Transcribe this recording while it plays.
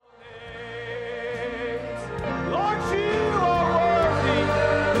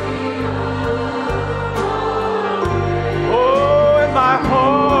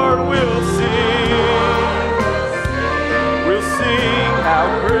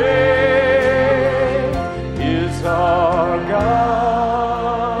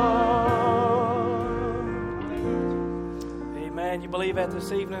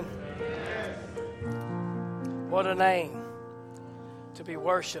a name to be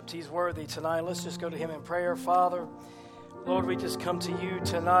worshiped. He's worthy tonight. Let's just go to him in prayer. Father, Lord, we just come to you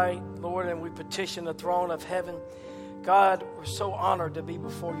tonight, Lord, and we petition the throne of heaven. God, we're so honored to be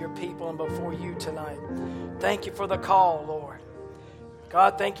before your people and before you tonight. Thank you for the call, Lord.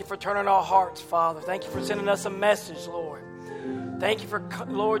 God, thank you for turning our hearts, Father. Thank you for sending us a message, Lord. Thank you for,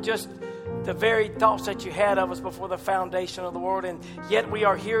 Lord, just the very thoughts that you had of us before the foundation of the world. And yet we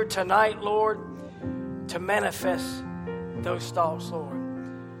are here tonight, Lord, to manifest those thoughts, Lord.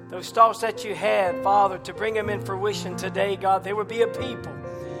 Those thoughts that you had, Father, to bring them in fruition today, God. There would be a people.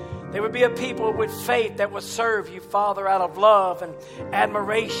 There would be a people with faith that would serve you, Father, out of love and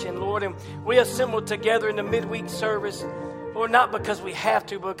admiration, Lord. And we assembled together in the midweek service, Lord, not because we have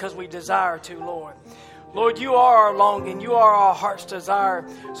to, but because we desire to, Lord. Lord, you are our longing. You are our heart's desire.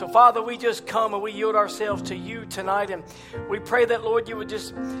 So, Father, we just come and we yield ourselves to you tonight. And we pray that, Lord, you would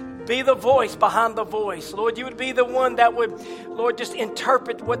just be the voice behind the voice. Lord, you would be the one that would, Lord, just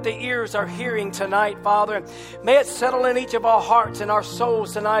interpret what the ears are hearing tonight, Father. And may it settle in each of our hearts and our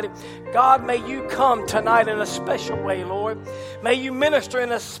souls tonight. God, may you come tonight in a special way, Lord. May you minister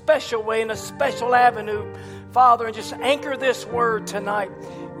in a special way, in a special avenue, Father, and just anchor this word tonight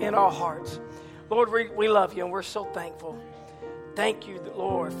in our hearts. Lord, we love you and we're so thankful. Thank you,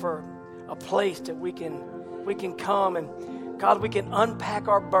 Lord, for a place that we can come and, God, we can unpack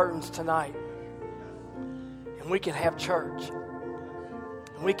our burdens tonight and we can have church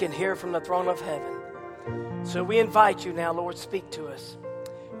and we can hear from the throne of heaven. So we invite you now, Lord, speak to us.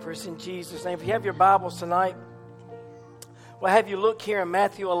 For it's in Jesus' name. If you have your Bibles tonight, we'll have you look here in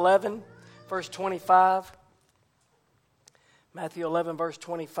Matthew 11, verse 25. Matthew 11, verse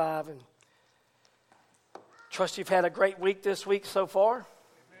 25. And trust you've had a great week this week so far. Amen.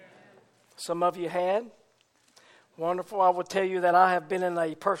 Some of you had. Wonderful. I will tell you that I have been in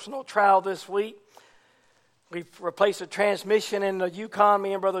a personal trial this week. We've replaced a transmission in the Yukon,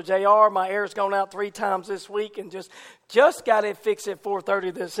 me and Brother JR. My air's gone out 3 times this week and just got it fixed at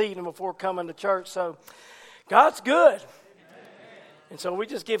 4:30 this evening before coming to church. So God's good. Amen. And so we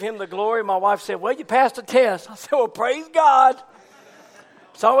just give him the glory. My wife said, well, you passed the test. I said, well, praise God.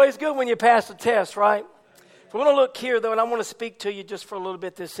 It's always good when you pass the test, right? We're going to look here, though, and I want to speak to you just for a little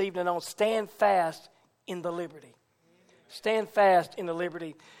bit this evening on stand fast in the liberty. Stand fast in the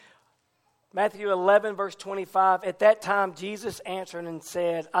liberty. Matthew 11, verse 25. At that time, Jesus answered and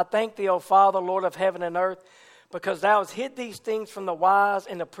said, I thank thee, O Father, Lord of heaven and earth, because thou hast hid these things from the wise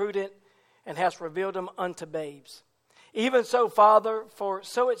and the prudent, and hast revealed them unto babes. Even so, Father, for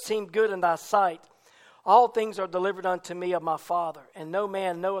so it seemed good in thy sight. All things are delivered unto me of my Father, and no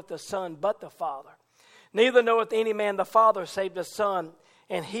man knoweth the Son but the Father. Neither knoweth any man the Father save the Son,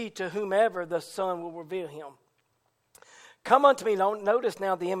 and he to whomever the Son will reveal him. Come unto me. Notice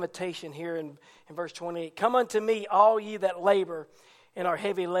now the invitation here in verse 28. Come unto me, all ye that labor and are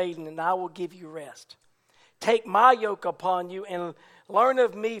heavy laden, and I will give you rest. Take my yoke upon you, and learn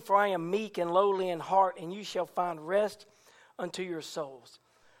of me, for I am meek and lowly in heart, and you shall find rest unto your souls.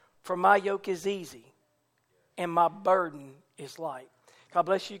 For my yoke is easy, and my burden is light. God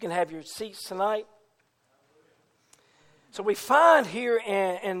bless you. You can have your seats tonight. So we find here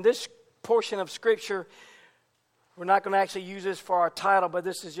in this portion of Scripture, we're not going to actually use this for our title, but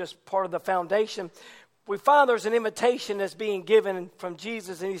this is just part of the foundation. We find there's an invitation that's being given from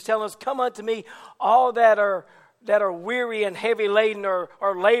Jesus, and he's telling us, come unto me, all that are weary and heavy laden or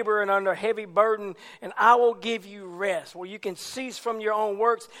labor and under heavy burden, and I will give you rest, where you can cease from your own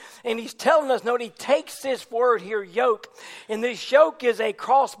works. And he's telling us, note, he takes this word here, yoke, and this yoke is a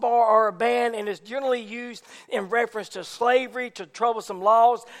crossbar or a band, and is generally used in reference to slavery, to troublesome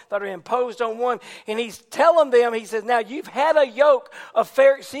laws that are imposed on one. And he's telling them, he says, now you've had a yoke of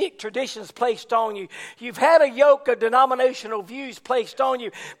Pharisaic traditions placed on you. You've had a yoke of denominational views placed on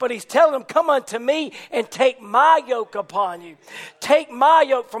you. But he's telling them, come unto me and take my yoke upon you. Take my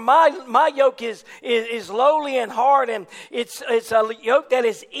yoke, for my yoke is lowly and hard, and it's a yoke that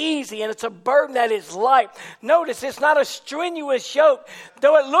is easy, and it's a burden that is light. Notice it's not a strenuous yoke,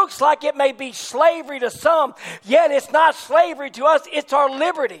 though it looks like it may be slavery to some, yet it's not slavery to us, it's our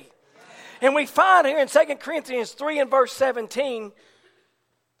liberty. And we find here in 2 Corinthians 3 and verse 17,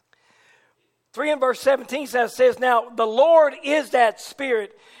 3 and verse 17 says, now the Lord is that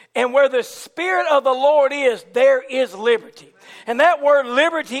Spirit, And where the Spirit of the Lord is, there is liberty. And that word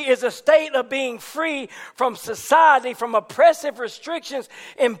liberty is a state of being free from society, from oppressive restrictions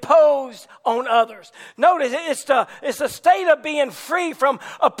imposed on others. Notice, it's a state of being free from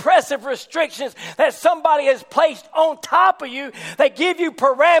oppressive restrictions that somebody has placed on top of you. They give you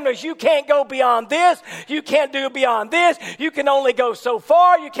parameters. You can't go beyond this. You can't do beyond this. You can only go so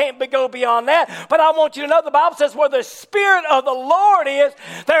far. You can't go beyond that. But I want you to know the Bible says where the Spirit of the Lord is,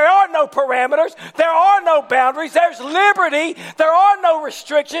 there are no parameters. There are no boundaries. There's liberty. There are no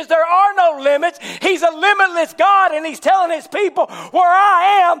restrictions. There are no limits. He's a limitless God, and he's telling his people, where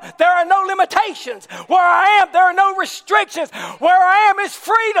I am, there are no limitations. Where I am, there are no restrictions. Where I am is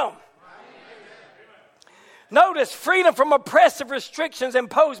freedom. Notice, freedom from oppressive restrictions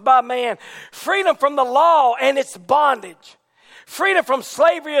imposed by man. Freedom from the law and its bondage. Freedom from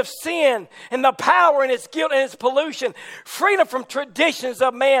slavery of sin and the power and its guilt and its pollution. Freedom from traditions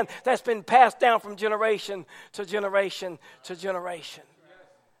of man that's been passed down from generation to generation to generation.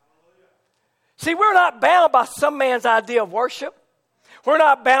 See, we're not bound by some man's idea of worship. We're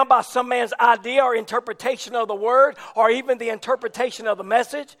not bound by some man's idea or interpretation of the word or even the interpretation of the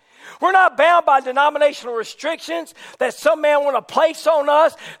message. We're not bound by denominational restrictions that some man want to place on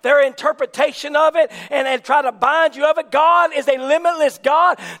us, their interpretation of it, and try to bind you of it. God is a limitless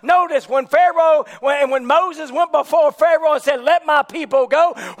God. Notice when Moses went before Pharaoh and said, let my people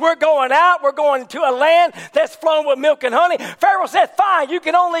go, we're going out, we're going to a land that's flowing with milk and honey. Pharaoh said, fine, you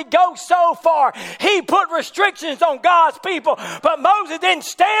can only go so far. He put restrictions on God's people, but Moses didn't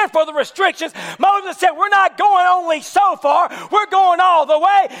stand for the restrictions. Moses said, we're not going only so far, we're going all the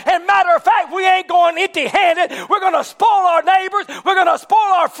way. And matter of fact, we ain't going empty-handed. We're going to spoil our neighbors. We're going to spoil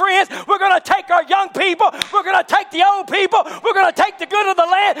our friends. We're going to take our young people. We're going to take the old people. We're going to take the good of the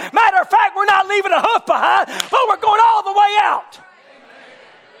land. Matter of fact, we're not leaving a hoof behind, but we're going all the way out.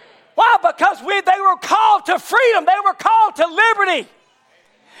 Why? Because they were called to freedom. They were called to liberty.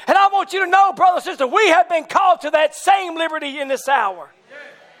 And I want you to know, brother and sister, we have been called to that same liberty in this hour.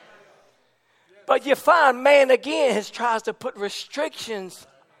 But you find man again tries to put restrictions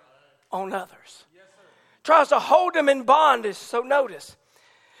on others. Tries to hold them in bondage. So notice,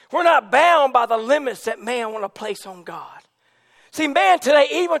 we're not bound by the limits that man want to place on God. See, man today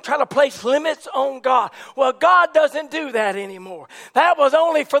even try to place limits on God. Well, God doesn't do that anymore. That was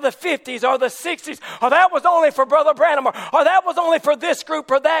only for the 50s or the 60s, or that was only for Brother Branham, or that was only for this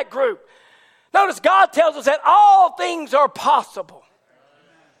group or that group. Notice God tells us that all things are possible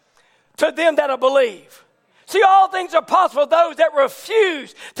to them that believe. See, all things are possible to those that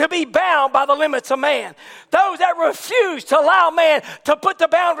refuse to be bound by the limits of man. Those that refuse to allow man to put the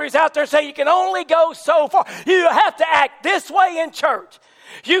boundaries out there and say you can only go so far. You have to act this way in church.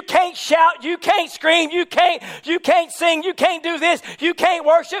 You can't shout, you can't scream, you can't sing, you can't do this, you can't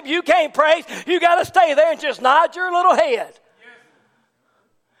worship, you can't praise. You got to stay there and just nod your little head.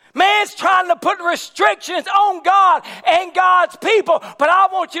 Man's trying to put restrictions on God and God's people. But I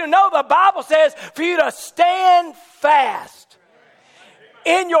want you to know the Bible says for you to stand fast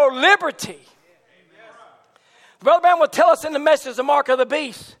in your liberty. Brother Branham will tell us in the message, the mark of the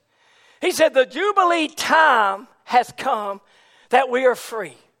beast. He said the Jubilee time has come that we are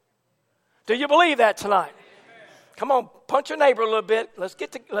free. Do you believe that tonight? Come on, punch your neighbor a little bit.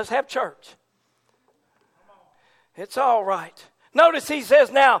 Let's have church. It's all right. Notice he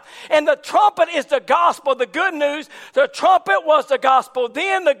says now, and the trumpet is the gospel, the good news. The trumpet was the gospel,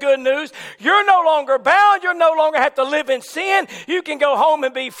 then the good news. You're no longer bound. You no longer have to live in sin. You can go home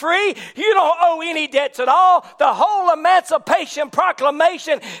and be free. You don't owe any debts at all. The whole Emancipation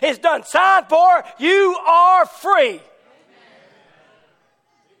Proclamation is done, signed for. You are free.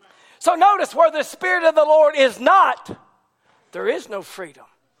 So notice where the Spirit of the Lord is not, there is no freedom.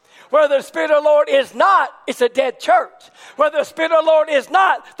 Where the Spirit of the Lord is not, it's a dead church. Where the Spirit of the Lord is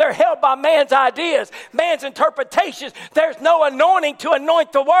not, they're held by man's ideas, man's interpretations. There's no anointing to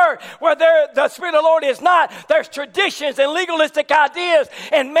anoint the word. Where the Spirit of the Lord is not, there's traditions and legalistic ideas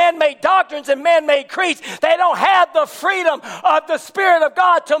and man-made doctrines and man-made creeds. They don't have the freedom of the Spirit of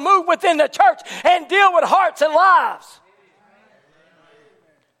God to move within the church and deal with hearts and lives.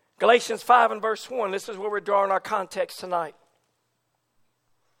 Galatians 5 and verse 1, this is where we're drawing our context tonight.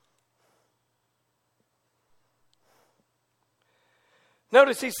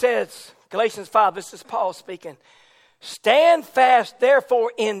 Notice he says, Galatians 5, this is Paul speaking. Stand fast,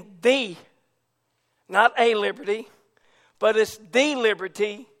 therefore, in the, not a liberty, but it's the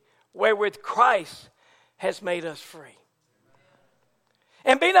liberty wherewith Christ has made us free.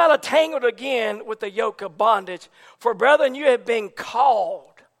 And be not entangled again with the yoke of bondage. For brethren, you have been called.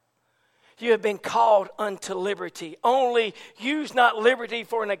 You have been called unto liberty. Only use not liberty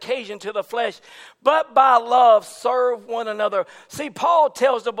for an occasion to the flesh, but by love serve one another. See, Paul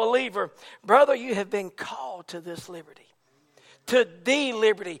tells the believer, brother, you have been called to this liberty. To the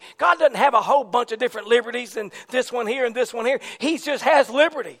liberty. God doesn't have a whole bunch of different liberties and this one here and this one here. He just has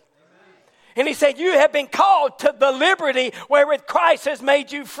liberty. And he said, you have been called to the liberty wherewith Christ has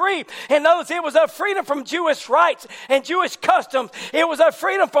made you free. And notice it was a freedom from Jewish rites and Jewish customs. It was a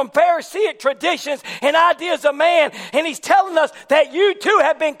freedom from Pharisaic traditions and ideas of man. And he's telling us that you too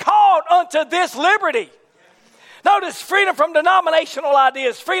have been called unto this liberty. Notice freedom from denominational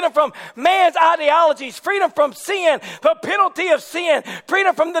ideas, freedom from man's ideologies, freedom from sin, the penalty of sin,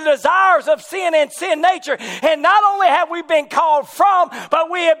 freedom from the desires of sin and sin nature. And not only have we been called from, but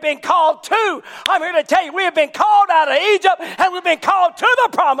we have been called to. I'm here to tell you, we have been called out of Egypt and we've been called to the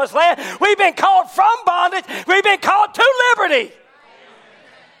promised land. We've been called from bondage. We've been called to liberty.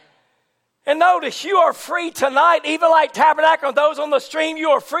 And notice, you are free tonight, even like Tabernacle and those on the stream,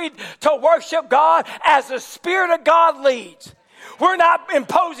 you are free to worship God as the Spirit of God leads. We're not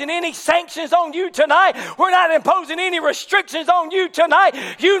imposing any sanctions on you tonight. We're not imposing any restrictions on you tonight.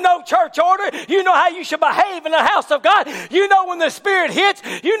 You know church order. You know how you should behave in the house of God. You know when the Spirit hits.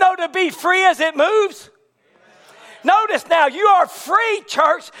 You know to be free as it moves. Notice now, you are free,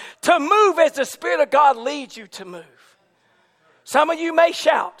 church, to move as the Spirit of God leads you to move. Some of you may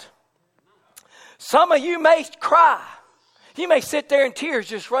shout. Some of you may cry. You may sit there and tears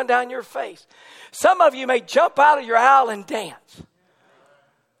just run down your face. Some of you may jump out of your aisle and dance.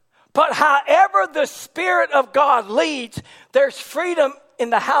 But however the Spirit of God leads, there's freedom in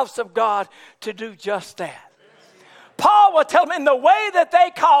the house of God to do just that. Paul will tell them, in the way that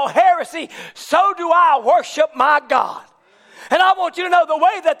they call heresy, so do I worship my God. And I want you to know the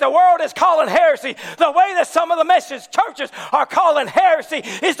way that the world is calling heresy, the way that some of the message churches are calling heresy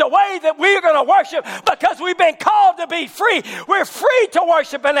is the way that we're going to worship because we've been called to be free. We're free to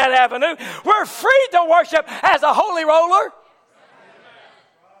worship in that avenue. We're free to worship as a holy roller.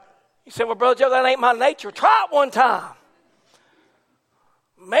 You say, well, Brother Joe, that ain't my nature. Try it one time.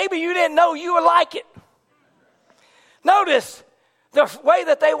 Maybe you didn't know you would like it. Notice the way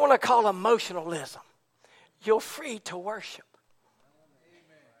that they want to call emotionalism. You're free to worship.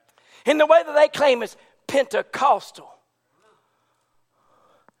 In the way that they claim is Pentecostal.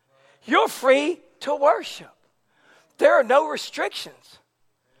 You're free to worship. There are no restrictions.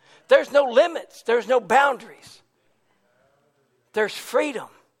 There's no limits. There's no boundaries. There's freedom.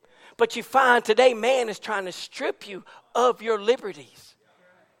 But you find today man is trying to strip you of your liberties.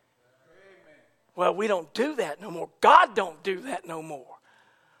 Well, we don't do that no more. God don't do that no more.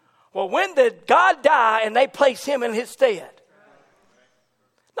 Well, when did God die and they place him in his stead?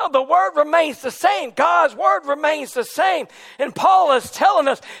 No, the word remains the same. God's word remains the same. And Paul is telling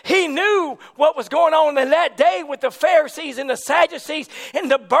us he knew what was going on in that day with the Pharisees and the Sadducees and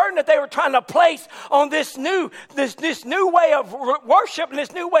the burden that they were trying to place on this new way of worship and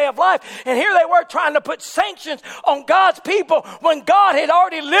this new way of life. And here they were trying to put sanctions on God's people when God had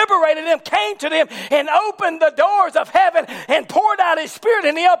already liberated them, came to them and opened the doors of heaven and poured out his Spirit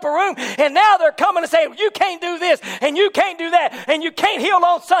in the upper room. And now they're coming and saying, you can't do this and you can't do that and you can't heal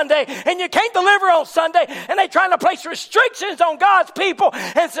on Sunday and you can't deliver on Sunday, and they're trying to place restrictions on God's people.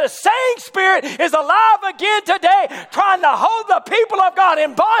 And the same Spirit is alive again today, trying to hold the people of God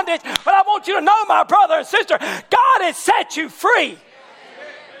in bondage. But I want you to know, my brother and sister, God has set you free.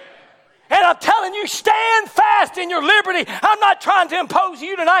 And I'm telling you, stand fast in your liberty. I'm not trying to impose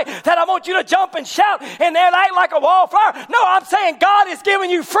you tonight that I want you to jump and shout and then act like a wallflower. No, I'm saying God is giving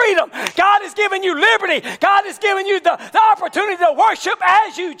you freedom. God is giving you liberty. God is giving you the opportunity to worship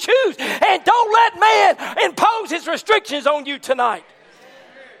as you choose. And don't let man impose his restrictions on you tonight.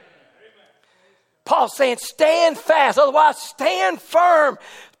 Paul's saying stand fast. Otherwise, stand firm.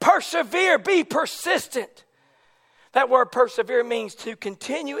 Persevere. Be persistent. That word persevere means to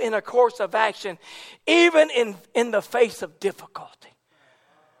continue in a course of action, even in the face of difficulty.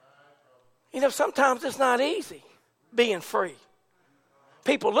 You know, sometimes it's not easy being free.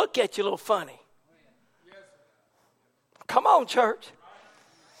 People look at you a little funny. Come on, church.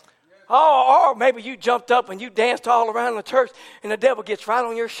 Oh, or maybe you jumped up and you danced all around the church and the devil gets right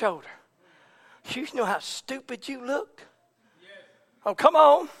on your shoulder. You know how stupid you looked? Oh, come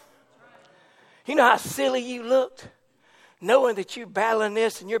on. You know how silly you looked? Knowing that you're battling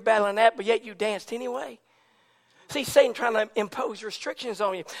this and you're battling that, but yet you danced anyway. See, Satan trying to impose restrictions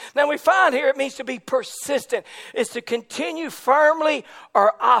on you. Now we find here it means to be persistent. It's to continue firmly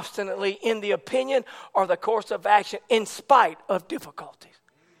or obstinately in the opinion or the course of action in spite of difficulties.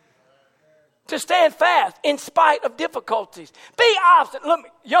 to stand fast in spite of difficulties. Be obstinate. Look,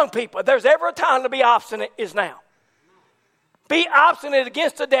 young people, if there's ever a time to be obstinate, is now. Be obstinate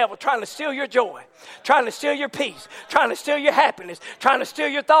against the devil trying to steal your joy, trying to steal your peace, trying to steal your happiness, trying to steal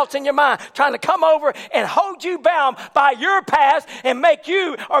your thoughts in your mind, trying to come over and hold you bound by your past and make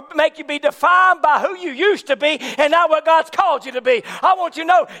you be defined by who you used to be and not what God's called you to be. I want you to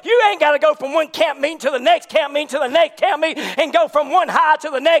know you ain't got to go from one camp meeting to the next camp meeting to the next camp meeting and go from one high to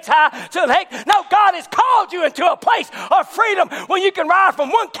the next high to the next. No, God has called you into a place of freedom when you can ride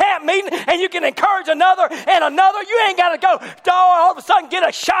from one camp meeting and you can encourage another and another. You ain't got to go all of a sudden get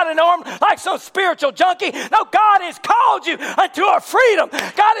a shot in the arm like some spiritual junkie. No, God has called you into a freedom.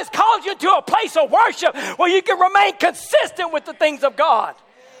 God has called you into a place of worship where you can remain consistent with the things of God.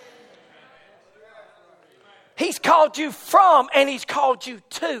 He's called you from and he's called you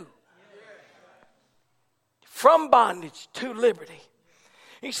to. From bondage to liberty.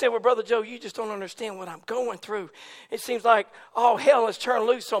 You say, well, Brother Joe, you just don't understand what I'm going through. It seems like all hell has turned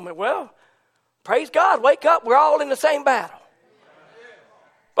loose on me. Well, praise God, wake up. We're all in the same battle.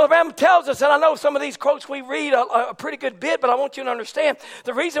 Brother Branham tells us, and I know some of these quotes we read a pretty good bit, but I want you to understand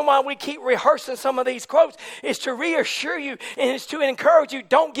the reason why we keep rehearsing some of these quotes is to reassure you and it's to encourage you,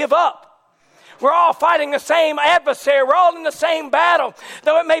 don't give up. We're all fighting the same adversary. We're all in the same battle,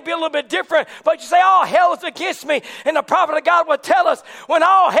 though it may be a little bit different. But you say, all hell is against me. And the prophet of God would tell us, when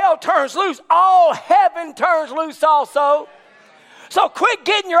all hell turns loose, all heaven turns loose also. So quit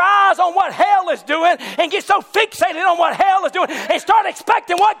getting your eyes on what hell is doing and get so fixated on what hell is doing and start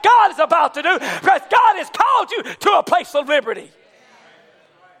expecting what God is about to do, because God has called you to a place of liberty.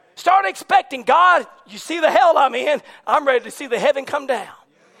 Start expecting, God, you see the hell I'm in, I'm ready to see the heaven come down.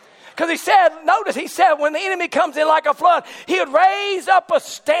 Because he said, when the enemy comes in like a flood, he'll raise up a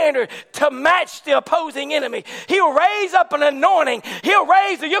standard to match the opposing enemy. He'll raise up an anointing.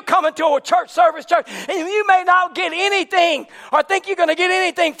 You'll come into a church, and you may not get anything or think you're going to get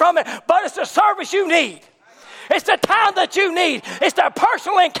anything from it, but it's the service you need. It's the time that you need. It's the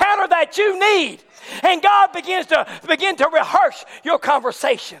personal encounter that you need. And God begin to rehearse your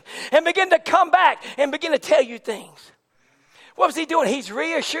conversation and begin to come back and begin to tell you things. What was he doing? He's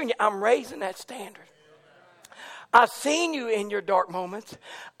reassuring you, I'm raising that standard. I've seen you in your dark moments.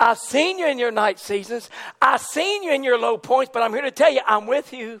 I've seen you in your night seasons. I've seen you in your low points, but I'm here to tell you, I'm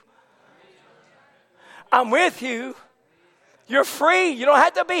with you. I'm with you. You're free. You don't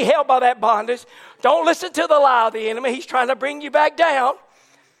have to be held by that bondage. Don't listen to the lie of the enemy. He's trying to bring you back down.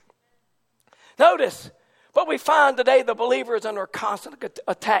 Notice, what we find today, the believer is under a constant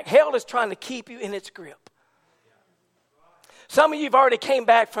attack. Hell is trying to keep you in its grip. Some of you have already came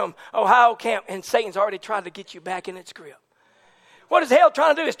back from Ohio camp and Satan's already tried to get you back in its grip. What is hell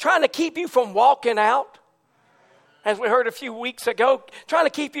trying to do? It's trying to keep you from walking out. As we heard a few weeks ago, trying to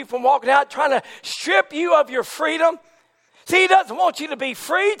keep you from walking out, trying to strip you of your freedom. See, he doesn't want you to be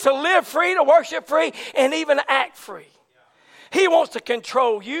free, to live free, to worship free, and even act free. He wants to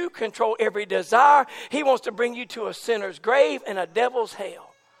control you, control every desire. He wants to bring you to a sinner's grave and a devil's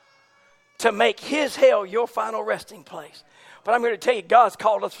hell to make his hell your final resting place. But I'm here to tell you, God's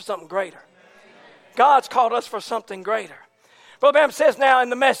called us for something greater. God's called us for something greater. Brother Branham says now in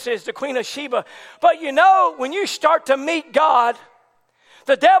the message, the Queen of Sheba, but you know, when you start to meet God,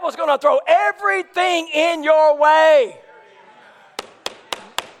 the devil's going to throw everything in your way.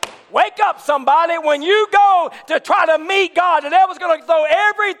 Wake up, somebody. When you go to try to meet God, the devil's going to throw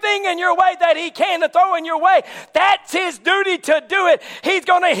everything in your way that he can to throw in your way. That's his duty to do it. He's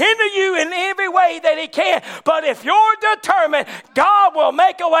going to hinder you in every way that he can. But if you're determined, God will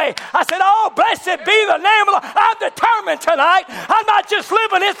make a way. I said, oh, blessed be the name of the Lord. I'm determined tonight. I'm not just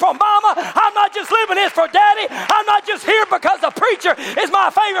living this for mama. I'm not just living this for daddy. I'm not just here because the preacher is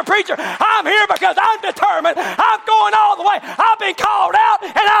my favorite preacher. I'm here because I'm determined. I'm going all the way. I've been called out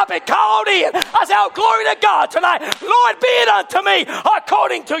and I've been called in. I say, oh, glory to God tonight. Lord, be it unto me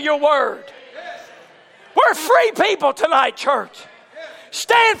according to your word. We're free people tonight, church.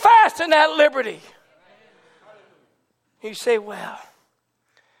 Stand fast in that liberty. You say, well,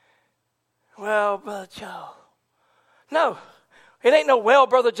 Brother Joe. No, it ain't no, well,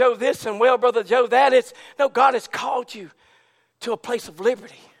 Brother Joe this and well, Brother Joe that. It's no, God has called you to a place of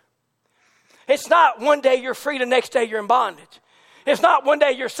liberty. It's not one day you're free, the next day you're in bondage. It's not one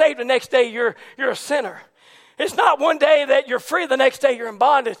day you're saved, the next day you're a sinner. It's not one day that you're free, the next day you're in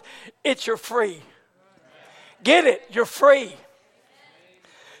bondage. It's you're free. Get it? You're free.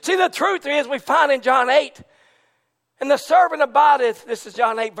 See, the truth is we find in John 8, and the servant abideth, this is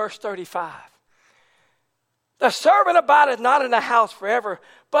John 8, verse 35. The servant abideth not in the house forever,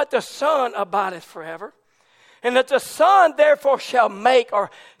 but the Son abideth forever. And that the Son therefore shall make or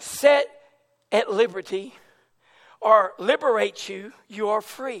set at liberty or liberates you, you are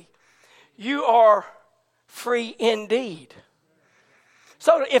free. You are free indeed.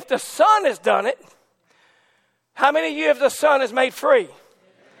 So if the Son has done it, how many of you, if the Son has made free?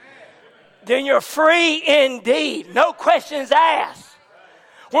 Then you're free indeed. No questions asked.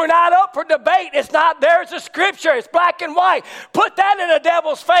 We're not up for debate. It's not, there's a scripture. It's black and white. Put that in the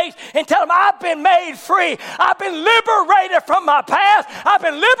devil's face and tell him, I've been made free. I've been liberated from my past. I've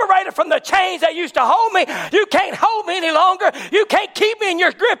been liberated from the chains that used to hold me. You can't hold me any longer. You can't keep me in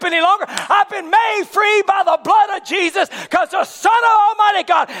your grip any longer. I've been made free by the blood of Jesus because the Son of Almighty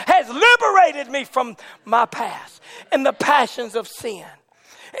God has liberated me from my past and the passions of sin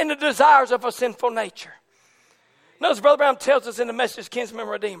and the desires of a sinful nature. Notice Brother Brown tells us in the Message, Kinsman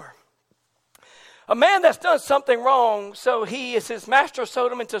Redeemer. A man that's done something wrong, so his master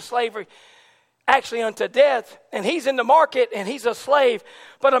sold him into slavery, actually unto death, and he's in the market and he's a slave.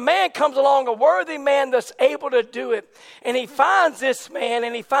 But a man comes along, a worthy man that's able to do it, and he finds this man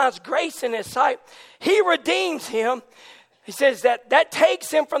and he finds grace in his sight. He redeems him. He says that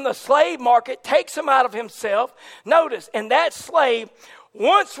takes him from the slave market, takes him out of himself. Notice, and that slave,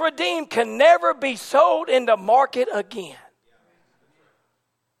 once redeemed, can never be sold in the market again.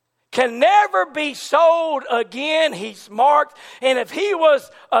 Can never be sold again. He's marked. And if he was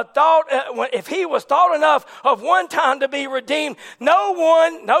thought enough of one time to be redeemed, no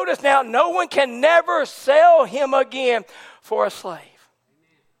one can never sell him again for a slave.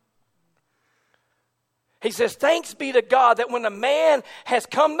 He says, thanks be to God that when a man has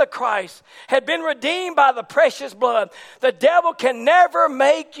come to Christ, had been redeemed by the precious blood, the devil can never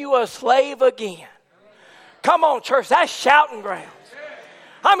make you a slave again. Come on, church, that's shouting grounds.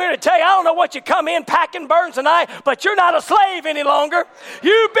 I'm here to tell you, I don't know what you come in packing burdens tonight, but you're not a slave any longer.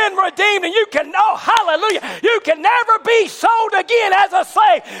 You've been redeemed and you can, hallelujah, you can never be sold again as a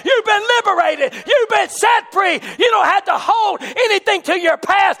slave. You've been liberated. You've been set free. You don't have to hold anything to your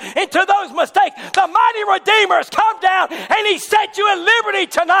past and to those mistakes. The mighty Redeemer has come down and he set you in liberty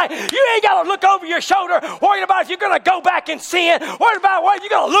tonight. You ain't got to look over your shoulder worrying about if you're going to go back and sin, worrying about whether you're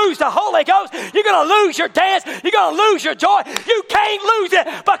going to lose the Holy Ghost, you're going to lose your dance, you're going to lose your joy. You can't lose it.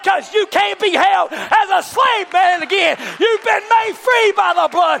 Because you can't be held as a slave man again. You've been made free by the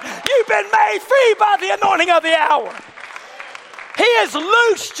blood. You've been made free by the anointing of the hour. He has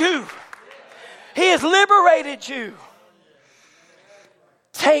loosed you. He has liberated you.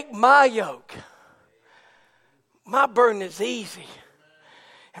 Take my yoke. My burden is easy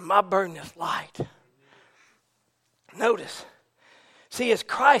and my burden is light. Notice, see, it's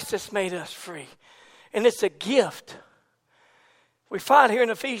Christ that's made us free, and it's a gift. We find here in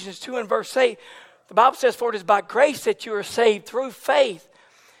Ephesians 2 and verse 8, the Bible says, for it is by grace that you are saved through faith.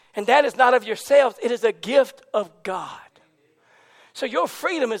 And that is not of yourselves. It is a gift of God. So your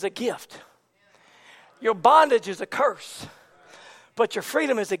freedom is a gift. Your bondage is a curse. But your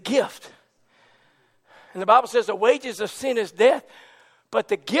freedom is a gift. And the Bible says the wages of sin is death. But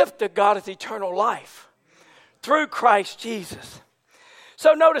the gift of God is eternal life. Through Christ Jesus.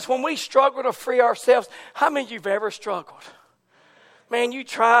 So notice when we struggle to free ourselves, how many of you have ever struggled? Man, you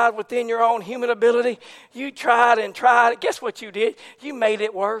tried within your own human ability. You tried and tried. Guess what you did? You made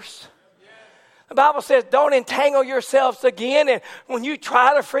it worse. The Bible says don't entangle yourselves again. And when you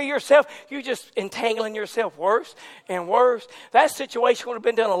try to free yourself, you're just entangling yourself worse and worse. That situation would have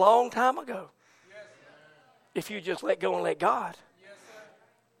been done a long time ago. If you just let go and let God.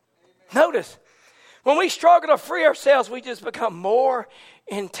 Notice, when we struggle to free ourselves, we just become more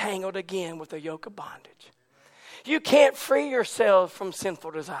entangled again with the yoke of bondage. You can't free yourself from sinful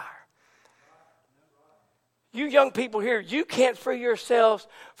desire. You young people here, you can't free yourselves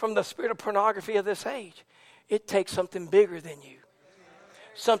from the spirit of pornography of this age. It takes something bigger than you.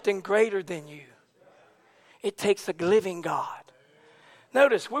 Something greater than you. It takes a living God.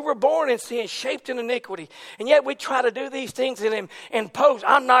 Notice, we were born in sin, shaped in iniquity. And yet we try to do these things and impose,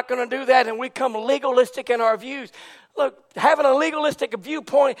 I'm not going to do that. And we become legalistic in our views. Look, having a legalistic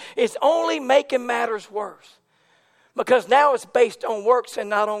viewpoint is only making matters worse. Because now it's based on works and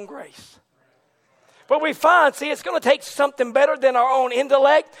not on grace. But we find, see, it's going to take something better than our own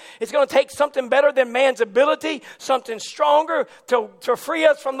intellect. It's going to take something better than man's ability, something stronger to free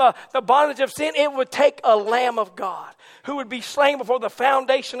us from the bondage of sin. It would take a Lamb of God who would be slain before the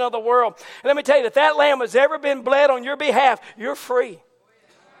foundation of the world. And let me tell you, if that Lamb has ever been bled on your behalf, you're free.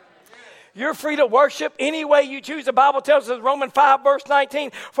 You're free to worship any way you choose. The Bible tells us in Romans 5 verse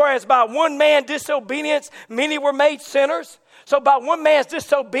 19, for as by one man disobedience, many were made sinners. So by one man's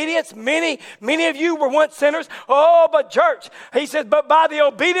disobedience, many of you were once sinners. Oh, but church, he says, but by the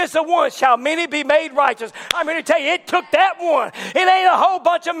obedience of one shall many be made righteous. I'm here to tell you, it took that one. It ain't a whole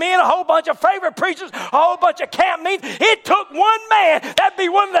bunch of men, a whole bunch of favorite preachers, a whole bunch of camp meetings. It took one man that'd be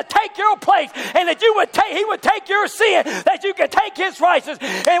willing to take your place, and that he would take your sin, that you could take his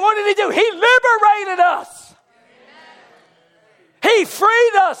righteousness. And what did he do? He liberated us. He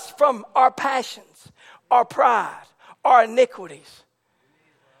freed us from our passions, our pride, our iniquities.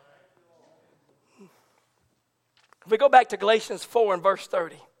 If we go back to Galatians 4 and verse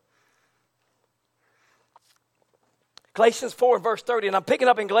 30. Galatians 4 and verse 30, and I'm picking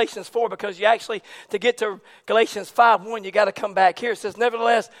up in Galatians 4 because you actually, to get to Galatians 5:1, you got to come back here. It says,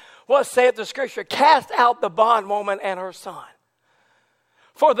 nevertheless, what saith the scripture? Cast out the bondwoman and her son.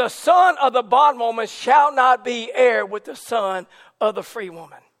 For the son of the bondwoman shall not be heir with the son of the free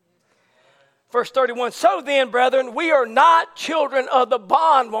woman. Verse 31, so then, brethren, we are not children of the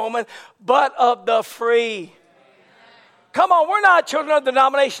bondwoman, but of the free. Come on, we're not children of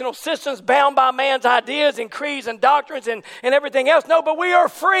denominational systems bound by man's ideas and creeds and doctrines and everything else. No, but we are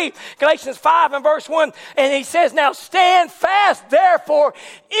free. Galatians 5 and verse 1, and he says, now stand fast, therefore,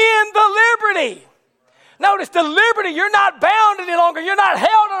 in the liberty. Notice the liberty, you're not bound any longer. You're not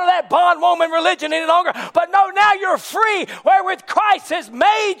held under that bondwoman religion any longer. But no, now you're free, wherewith Christ has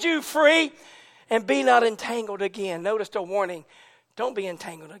made you free. And be not entangled again. Notice the warning. Don't be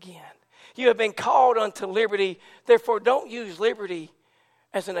entangled again. You have been called unto liberty. Therefore, don't use liberty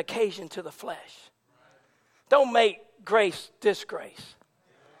as an occasion to the flesh. Don't make grace disgrace.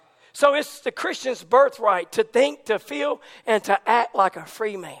 So it's the Christian's birthright to think, to feel, and to act like a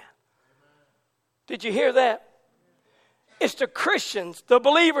free man. Did you hear that? It's the Christian's, the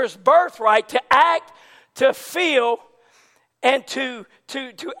believer's birthright to act, to feel, and to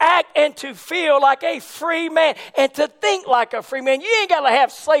act and to feel like a free man and to think like a free man. You ain't got to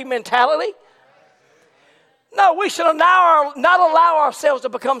have slave mentality. No, we should not allow ourselves to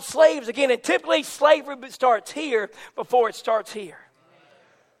become slaves again. And typically slavery starts here before it starts here.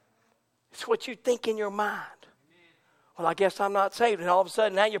 It's what you think in your mind. Well, I guess I'm not saved. And all of a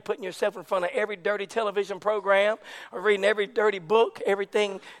sudden now you're putting yourself in front of every dirty television program or reading every dirty book,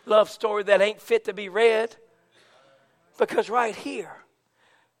 everything love story that ain't fit to be read. Because right here,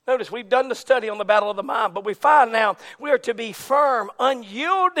 notice we've done the study on the battle of the mind, but we find now we are to be firm,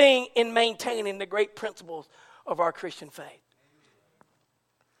 unyielding in maintaining the great principles of our Christian faith.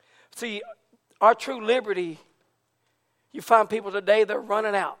 See, our true liberty, you find people today, they're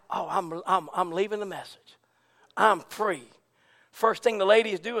running out. Oh, I'm leaving the message. I'm free. First thing the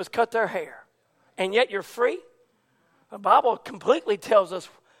ladies do is cut their hair. And yet you're free? The Bible completely tells us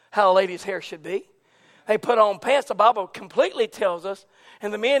how a lady's hair should be. They put on pants, the Bible completely tells us.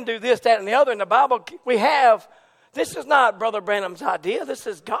 And the men do this, that, and the other. In the Bible, this is not Brother Branham's idea. This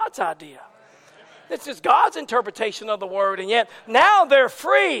is God's idea. This is God's interpretation of the word. And yet, now they're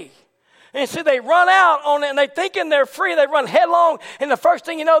free. And see, they run out on it, and they thinking they're free. They run headlong. And the first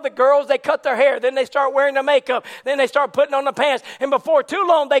thing you know, the girls, they cut their hair. Then they start wearing the makeup. Then they start putting on the pants. And before too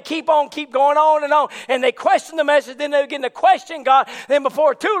long, they keep going on. And they question the message. Then they begin to question God. Then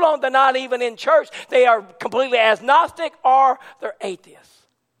before too long, they're not even in church. They are completely agnostic or they're atheists.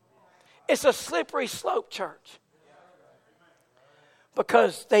 It's a slippery slope, church.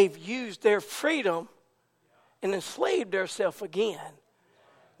 Because they've used their freedom and enslaved themselves again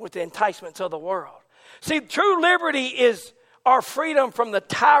with the enticements of the world. See, true liberty is our freedom from the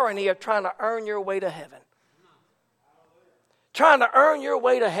tyranny of trying to earn your way to heaven. Trying to earn your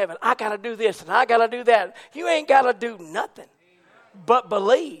way to heaven. I got to do this and I got to do that. You ain't got to do nothing but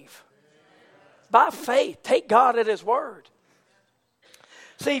believe. By faith, take God at his word.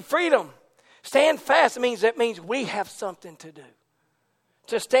 See, freedom, stand fast means we have something to do.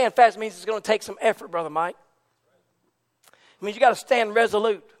 To stand fast means it's going to take some effort, Brother Mike. I mean, you got to stand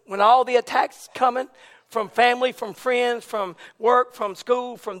resolute. When all the attacks coming from family, from friends, from work, from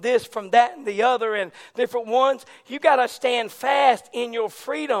school, from this, from that, and the other, and different ones, you got to stand fast in your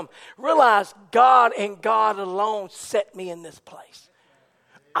freedom. Realize God and God alone set me in this place.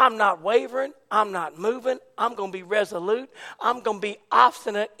 I'm not wavering. I'm not moving. I'm going to be resolute. I'm going to be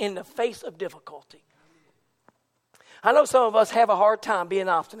obstinate in the face of difficulty. I know some of us have a hard time being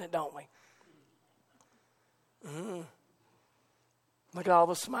obstinate, don't we? Look at all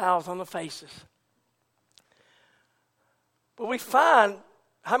the smiles on the faces. But we find,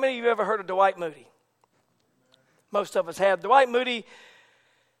 how many of you ever heard of Dwight Moody? Most of us have. Dwight Moody,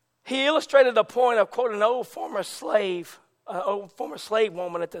 he illustrated the point of, quote, an old former slave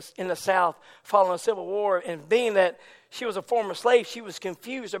woman in the South following the Civil War. And being that she was a former slave, she was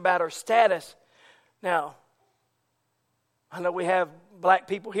confused about her status. Now, I know we have black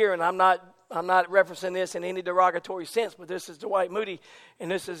people here, and I'm not referencing this in any derogatory sense, but this is Dwight Moody, and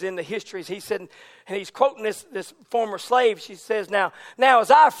this is in the histories. He said, and he's quoting this former slave. She says, now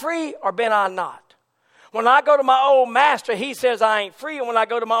is I free or been I not? When I go to my old master, he says I ain't free. And when I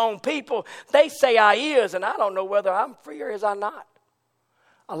go to my own people, they say I is. And I don't know whether I'm free or is I not.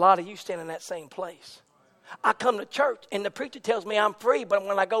 A lot of you stand in that same place. I come to church and the preacher tells me I'm free. But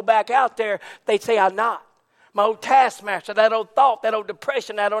when I go back out there, they say I'm not. My old taskmaster, that old thought, that old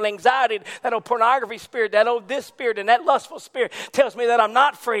depression, that old anxiety, that old pornography spirit, that old this spirit and that lustful spirit tells me that I'm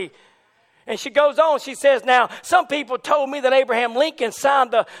not free. And she goes on, she says, now, some people told me that Abraham Lincoln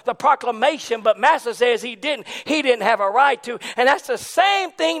signed the proclamation, but Master says he didn't. He didn't have a right to. And that's the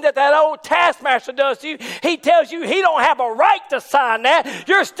same thing that old taskmaster does to you. He tells you he don't have a right to sign that.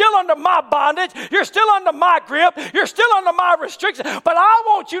 You're still under my bondage. You're still under my grip. You're still under my restrictions. But I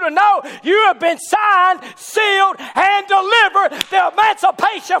want you to know you have been signed, sealed, and delivered. The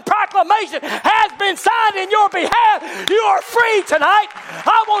Emancipation Proclamation has been signed in your behalf. You are free tonight.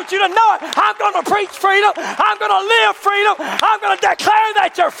 I want you to know it. I'm going to preach freedom. I'm going to live freedom. I'm going to declare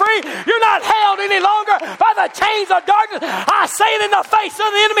that you're free. You're not held any longer by the chains of darkness. I say it in the face of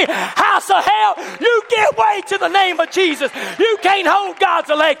the enemy. House of hell, you give way to the name of Jesus. You can't hold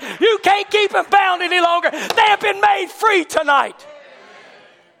God's elect. You can't keep them bound any longer. They have been made free tonight.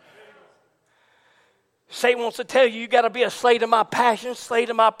 Satan wants to tell you got to be a slave to my passions, slave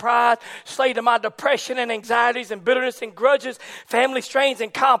to my pride, slave to my depression and anxieties and bitterness and grudges, family strains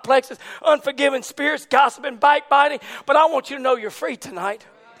and complexes, unforgiving spirits, gossip and backbiting. But I want you to know you're free tonight.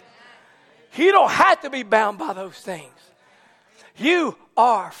 You don't have to be bound by those things. You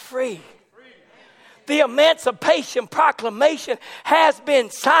are free. The Emancipation Proclamation has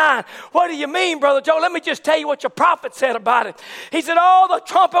been signed. What do you mean, Brother Joe? Let me just tell you what your prophet said about it. He said, oh, the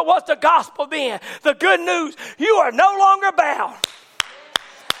trumpet was the gospel then. The good news, you are no longer bound.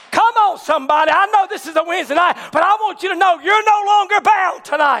 Come on, somebody. I know this is a Wednesday night, but I want you to know you're no longer bound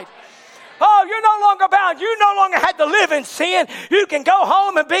tonight. Oh, you're no longer bound. You no longer have to live in sin. You can go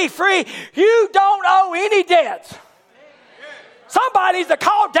home and be free. You don't owe any debts. Somebody needs to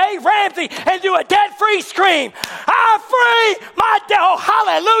call Dave Ramsey and do a debt-free scream. I'm free. My debt, oh,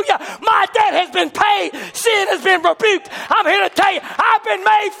 hallelujah. My debt has been paid. Sin has been rebuked. I'm here to tell you, I've been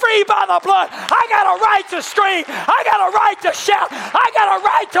made free by the blood. I got a right to scream. I got a right to shout. I got a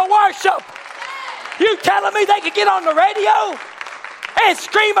right to worship. You telling me they could get on the radio and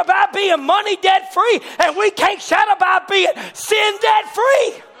scream about being money debt-free, and we can't shout about being sin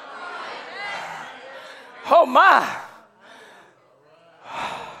debt-free? Oh, my.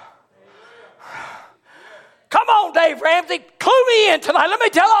 Come on, Dave Ramsey, clue me in tonight. Let me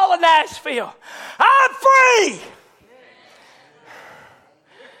tell all of Nashville, I'm free.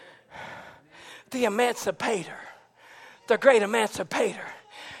 The emancipator, the great emancipator,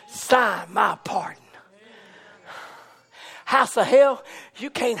 signed my pardon. House of hell, you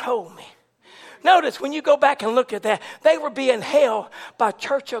can't hold me. Notice when you go back and look at that, they were being held by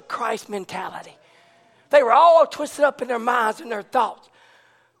Church of Christ mentality. They were all twisted up in their minds and their thoughts.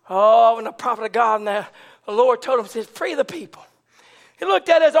 Oh, and the prophet of God, and the Lord told him, he said, free the people. He looked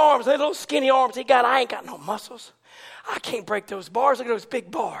at his arms, the little skinny arms he got. I ain't got no muscles. I can't break those bars. Look at those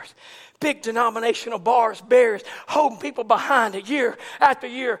big bars. Big denominational bars, barriers, holding people behind it year after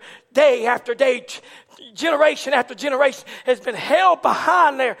year, day after day, generation after generation has been held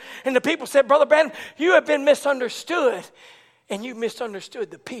behind there. And the people said, Brother Branham, you have been misunderstood. And you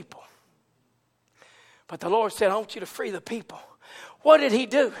misunderstood the people. But the Lord said, I want you to free the people. What did he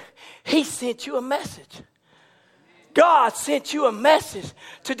do? He sent you a message. God sent you a message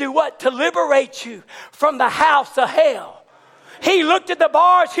to do what? To liberate you from the house of hell. He looked at the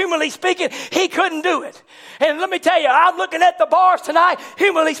bars, humanly speaking, he couldn't do it. And let me tell you, I'm looking at the bars tonight,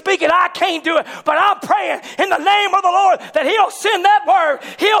 humanly speaking, I can't do it. But I'm praying in the name of the Lord that he'll send that word.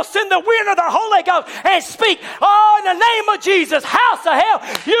 He'll send the wind of the Holy Ghost and speak. Oh, in the name of Jesus, house of hell,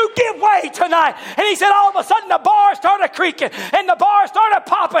 you give way tonight. And he said all of a sudden the bars started creaking and the bars started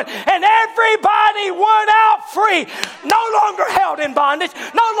popping and everybody went out free. No longer held in bondage,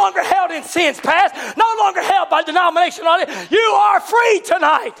 no longer held in sin's past, no longer held by denomination on it. You are free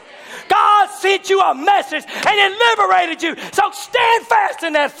tonight. God sent you a message and it liberated you. So stand fast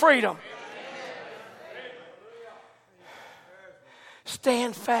in that freedom.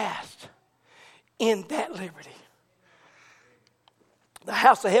 Stand fast in that liberty. The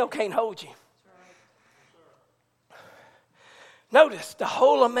house of hell can't hold you. Notice the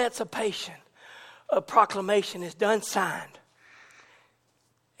whole emancipation of proclamation is done, signed.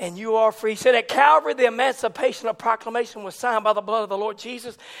 and you are free. He said at Calvary, the emancipation of proclamation was signed by the blood of the Lord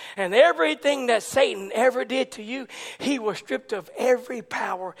Jesus. And everything that Satan ever did to you, he was stripped of every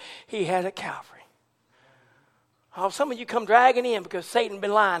power he had at Calvary. Oh, some of you come dragging in because Satan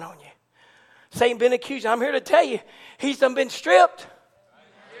been lying on you. Satan been accusing. I'm here to tell you, he's done been stripped.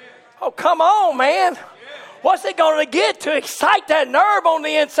 Oh, come on, man. What's it going to get to excite that nerve on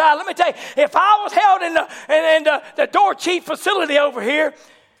the inside? Let me tell you, if I was held in the door chief facility over here,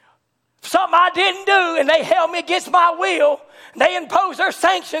 something I didn't do, and they held me against my will, and they imposed their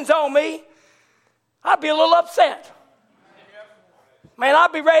sanctions on me, I'd be a little upset. Man,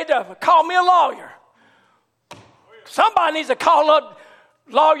 I'd be ready to call me a lawyer. Somebody needs to call up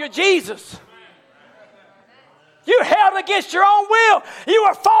Lawyer Jesus. You held against your own will. You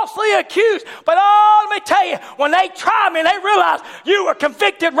were falsely accused. But let me tell you, when they tried me and they realized you were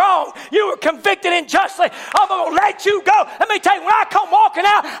convicted wrong, you were convicted unjustly, I'm going to let you go. Let me tell you, when I come walking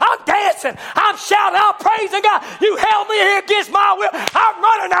out, I'm dancing, I'm shouting, I'm praising God. You held me here against my will. I'm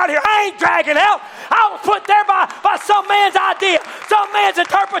running out here. I ain't dragging out. I was put there by some man's idea, some man's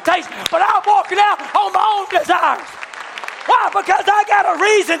interpretation. But I'm walking out on my own desires. Why? Because I got a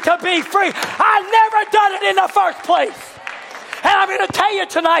reason to be free. I never done it in the first place. And I'm going to tell you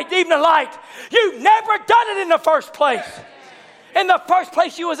tonight, Evening Light, you never done it in the first place. In the first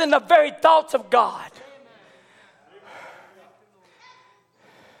place, you was in the very thoughts of God.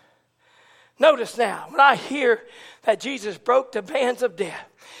 Notice now, when I hear that Jesus broke the bands of death,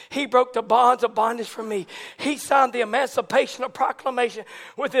 he broke the bonds of bondage for me. He signed the emancipation of proclamation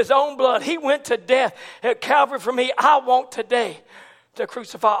with his own blood. He went to death at Calvary for me. I want today to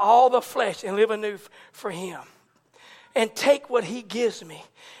crucify all the flesh and live anew for him. And take what he gives me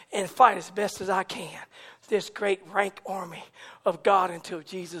and fight as best as I can this great rank army of God until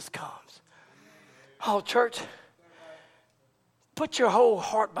Jesus comes. Oh, church, put your whole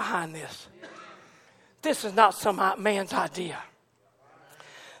heart behind this. This is not some man's idea.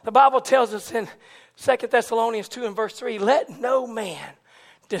 The Bible tells us in 2 Thessalonians 2 and verse 3, let no man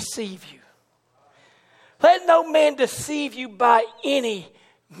deceive you. Let no man deceive you by any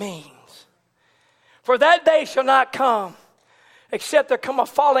means. For that day shall not come, except there come a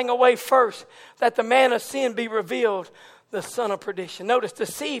falling away first, that the man of sin be revealed, the son of perdition. Notice,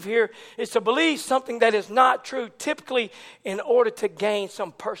 deceive here is to believe something that is not true, typically in order to gain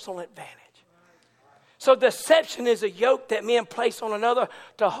some personal advantage. So deception is a yoke that men place on another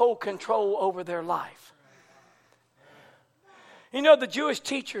to hold control over their life. You know, the Jewish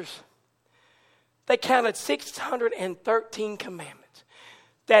teachers, they counted 613 commandments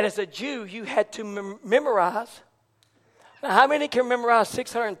that as a Jew you had to memorize. Now, how many can memorize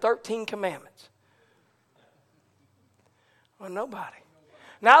 613 commandments? Well, nobody.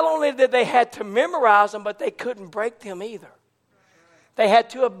 Not only did they had to memorize them, but they couldn't break them either. They had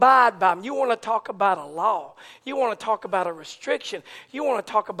to abide by them. You want to talk about a law. You want to talk about a restriction. You want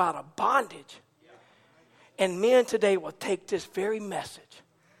to talk about a bondage. And men today will take this very message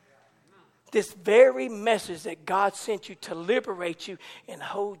that God sent you to liberate you and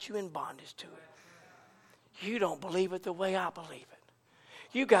hold you in bondage to it. You don't believe it the way I believe it.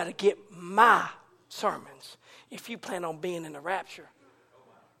 You got to get my sermons if you plan on being in the rapture.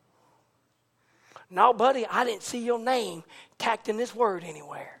 No, buddy, I didn't see your name tacked in this word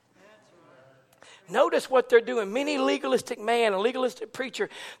anywhere. Notice what they're doing. Many legalistic man, a legalistic preacher,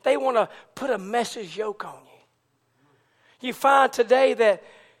 they want to put a message yoke on you. You find today that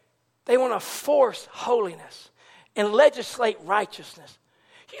they want to force holiness and legislate righteousness.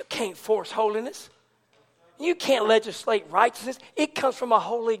 You can't force holiness. You can't legislate righteousness. It comes from a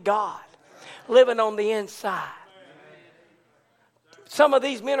holy God living on the inside. Some of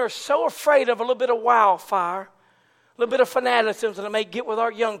these men are so afraid of a little bit of wildfire, a little bit of fanaticism that may get with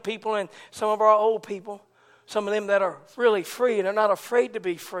our young people and some of our old people. Some of them that are really free and are not afraid to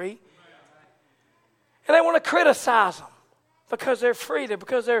be free. And they want to criticize them because they're free,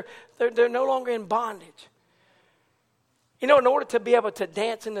 because they're no longer in bondage. You know, in order to be able to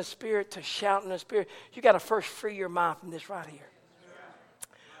dance in the Spirit, to shout in the Spirit, you got to first free your mind from this right here.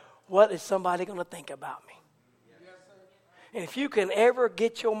 What is somebody going to think about me? And if you can ever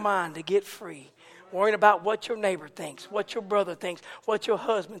get your mind to get free, worrying about what your neighbor thinks, what your brother thinks, what your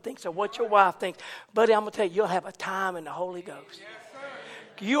husband thinks, or what your wife thinks, buddy, I'm going to tell you, you'll have a time in the Holy Ghost.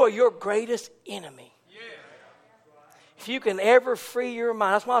 You are your greatest enemy. If you can ever free your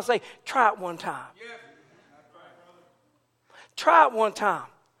mind, that's why I say, try it one time. Try it one time.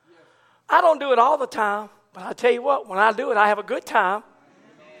 I don't do it all the time, but I tell you what, when I do it, I have a good time.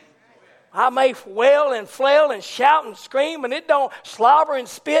 I may wail and flail and shout and scream, and it don't slobber and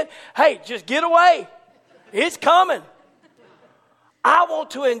spit. Hey, just get away. It's coming. I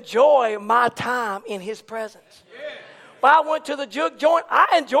want to enjoy my time in his presence. When I went to the juke joint,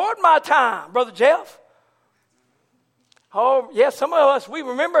 I enjoyed my time, Brother Jeff. Oh, yes, some of us, we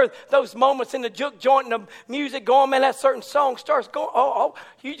remember those moments in the juke joint and the music going, man, that certain song starts going,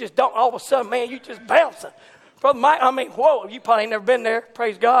 you just don't, all of a sudden, man, you just bouncing. Brother Mike, I mean, whoa, you probably ain't never been there,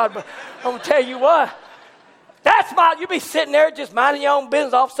 praise God, but I'm going to tell you what. You be sitting there just minding your own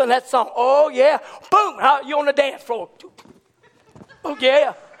business, all of a sudden that song, oh yeah, boom, you on the dance floor. Oh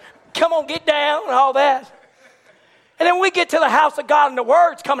yeah, come on, get down and all that. And then we get to the house of God and the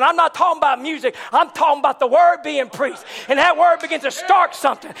word's coming. I'm not talking about music. I'm talking about the word being preached. And that word begins to start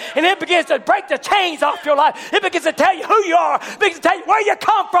something. And it begins to break the chains off your life. It begins to tell you who you are. It begins to tell you where you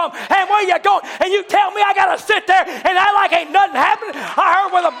come from and where you're going. And you tell me I got to sit there and act like ain't nothing happening. I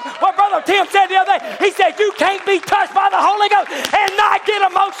heard what Brother Tim said the other day. He said, you can't be touched by the Holy Ghost and not get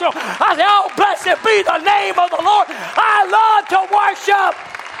emotional. I said, oh, blessed be the name of the Lord. I love to worship.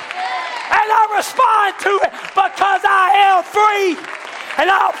 And I respond to it because I am free. And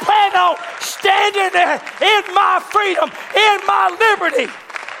I plan on standing there in my freedom, in my liberty.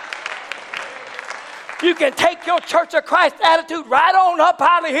 You can take your Church of Christ attitude right on up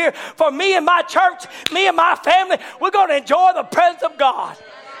out of here. For me and my church, me and my family, we're going to enjoy the presence of God.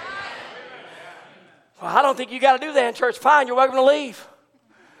 Well, I don't think you got to do that in church. Fine, you're welcome to leave.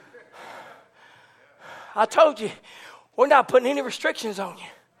 I told you, we're not putting any restrictions on you.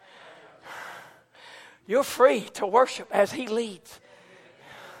 You're free to worship as he leads.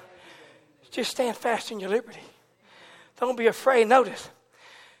 Just stand fast in your liberty. Don't be afraid. Notice.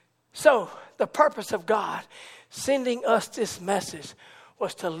 So, the purpose of God sending us this message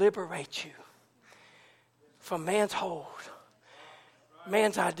was to liberate you from man's hold,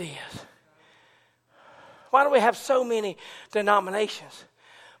 man's ideas. Why do we have so many denominations?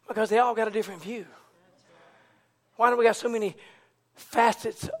 Because they all got a different view. Why do we got so many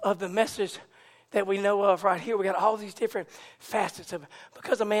facets of the message that we know of right here? We got all these different facets of it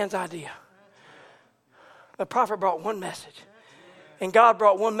because of man's idea. The prophet brought one message, and God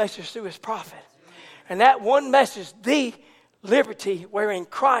brought one message through his prophet. And that one message, the liberty wherein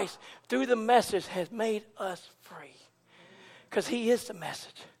Christ, through the message, has made us free. Because he is the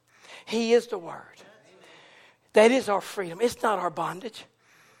message. He is the word. That is our freedom. It's not our bondage.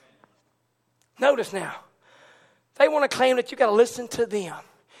 Notice now, they want to claim that you got to listen to them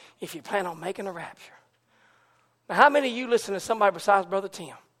if you plan on making a rapture. Now, how many of you listen to somebody besides Brother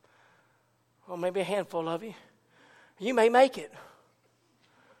Tim? Well, maybe a handful of you. You may make it.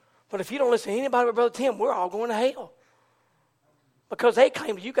 But if you don't listen to anybody but Brother Tim, we're all going to hell. Because they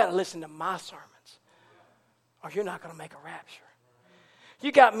claim you got to listen to my sermons or you're not going to make a rapture.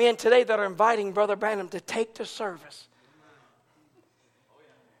 You got men today that are inviting Brother Branham to take the service.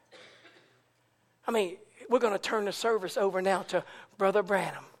 I mean, we're going to turn the service over now to Brother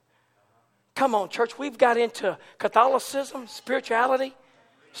Branham. Come on, church. We've got into Catholicism, spirituality,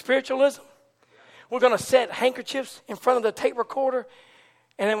 spiritualism. We're going to set handkerchiefs in front of the tape recorder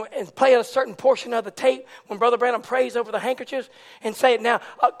and play a certain portion of the tape when Brother Branham prays over the handkerchiefs and say it now.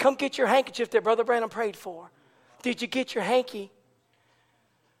 Come get your handkerchief that Brother Branham prayed for. Did you get your hanky?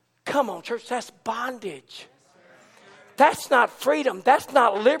 Come on, church. That's bondage. That's not freedom. That's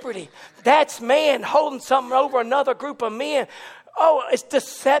not liberty. That's man holding something over another group of men. Oh, it's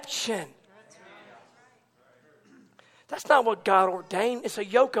deception. That's not what God ordained. It's a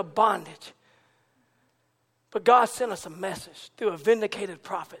yoke of bondage. But God sent us a message through a vindicated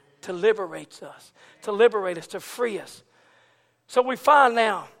prophet to liberate us, to free us. So we find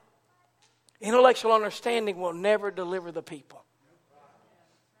now, intellectual understanding will never deliver the people.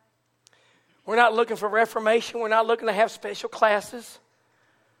 We're not looking for reformation. We're not looking to have special classes.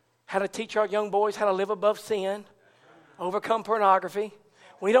 How to teach our young boys how to live above sin, overcome pornography.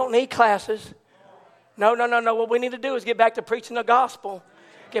 We don't need classes. No. What we need to do is get back to preaching the gospel.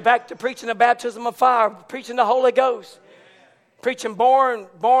 Get back to preaching the baptism of fire, preaching the Holy Ghost. Preaching born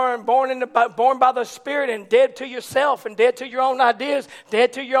by the Spirit and dead to yourself and dead to your own ideas,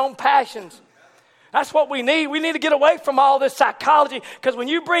 dead to your own passions. That's what we need. We need to get away from all this psychology, because when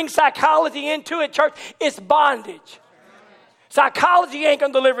you bring psychology into it, church, it's bondage. Psychology ain't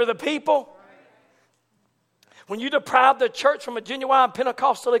going to deliver the people. When you deprive the church from a genuine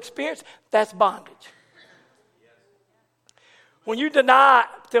Pentecostal experience, that's bondage. When you deny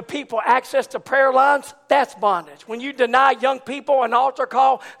the people access to prayer lines, that's bondage. When you deny young people an altar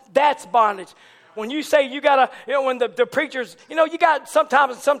call, that's bondage. When you say you got to, when the preachers, you got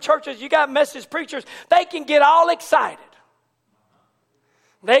sometimes in some churches, you got message preachers, they can get all excited.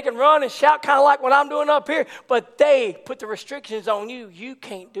 They can run and shout kind of like what I'm doing up here, but they put the restrictions on you. You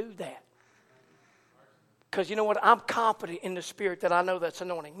can't do that. Because you know what? I'm confident in the Spirit that I know that's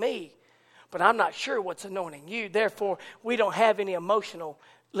anointing me. But I'm not sure what's anointing you. Therefore, we don't have any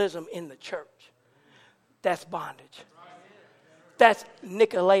emotionalism in the church. That's bondage. That's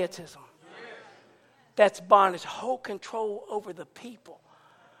Nicolaitanism. That's bondage. Hold control over the people.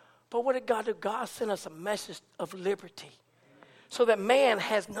 But what did God do? God sent us a message of liberty so that man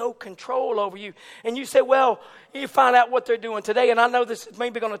has no control over you. And you say, well, you find out what they're doing today. And I know this is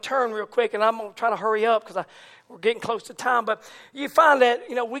maybe going to turn real quick, and I'm going to try to hurry up because we're getting close to time. But you find that,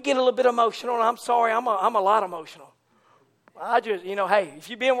 we get a little bit emotional. And I'm sorry, I'm a lot emotional. I just, hey, if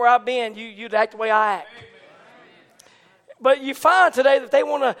you've been where I've been, you'd act the way I act. But you find today that they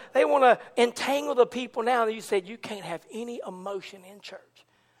want to entangle the people now. And you said you can't have any emotion in church.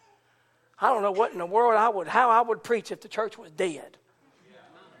 I don't know what in the world how I would preach if the church was dead.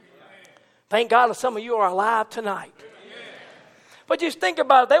 Thank God that some of you are alive tonight. But just think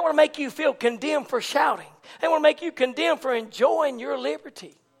about it. They want to make you feel condemned for shouting. They want to make you condemned for enjoying your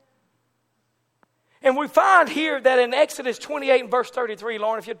liberty. And we find here that in Exodus 28 and verse 33,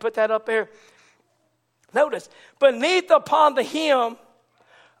 Lauren, if you'd put that up there. Notice, beneath upon the hem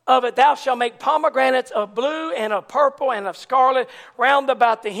of it thou shalt make pomegranates of blue and of purple and of scarlet round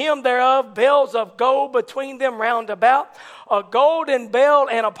about the hem thereof, bells of gold between them round about, a golden bell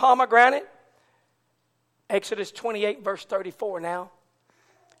and a pomegranate. Exodus 28 verse 34 now.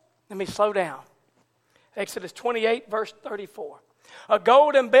 Let me slow down. Exodus 28 verse 34. A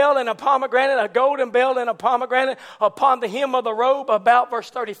golden bell and a pomegranate, a golden bell and a pomegranate upon the hem of the robe, about verse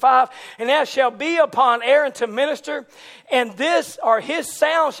 35. And that shall be upon Aaron to minister, and this or his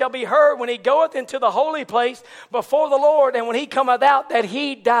sound shall be heard when he goeth into the holy place before the Lord, and when he cometh out, that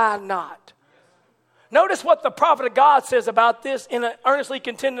he die not. Notice what the prophet of God says about this in an earnestly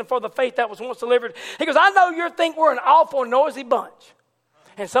contending for the faith that was once delivered. He goes, I know you think we're an awful noisy bunch.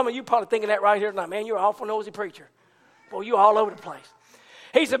 And some of you probably thinking that right here tonight. Man, you're an awful noisy preacher. Boy, you all over the place.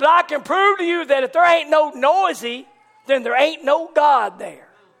 He said, but I can prove to you that if there ain't no noisy, then there ain't no God there.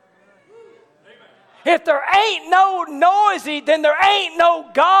 If there ain't no noisy, then there ain't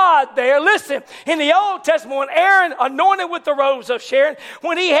no God there. Listen, in the Old Testament, when Aaron anointed with the rose of Sharon,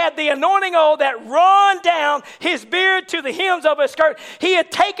 when he had the anointing oil that run down his beard to the hems of his skirt, he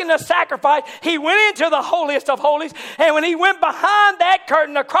had taken the sacrifice. He went into the holiest of holies, and when he went behind that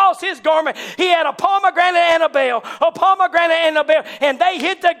curtain across his garment, he had a pomegranate and a bell, a pomegranate and a bell, and they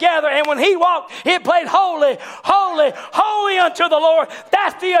hit together. And when he walked, it played holy, holy, holy unto the Lord.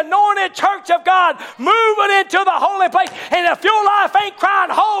 That's the anointed church of God, moving into the holy place. And if your life ain't crying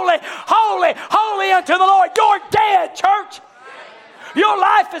holy, holy, holy unto the Lord, you're dead, church. Your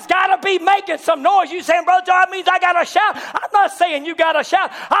life has got to be making some noise. You saying, Brother John, that means I got to shout. I'm not saying you got to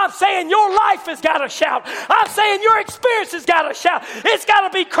shout. I'm saying your life has got to shout. I'm saying your experience has got to shout. It's got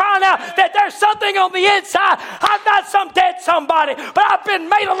to be crying out that there's something on the inside. I'm not some dead somebody, but I've been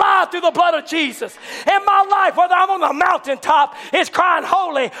made alive through the blood of Jesus. And my life, whether I'm on the mountaintop, is crying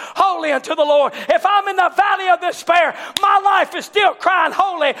holy, holy unto the Lord. If I'm in the valley of despair, my life is still crying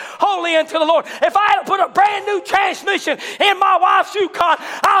holy, holy unto the Lord. If I had to put a brand new transmission in my wife's Yukon,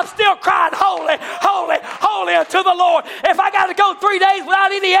 I'm still crying holy, holy, holy unto the Lord. If I got to go 3 days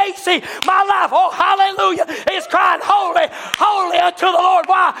without any AC, my life, oh hallelujah, is crying holy, holy unto the Lord.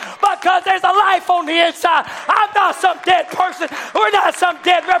 Why? Because there's a life on the inside. I'm not some dead person. We're not some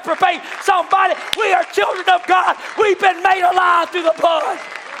dead reprobate somebody. We are children of God. We've been made alive through the blood.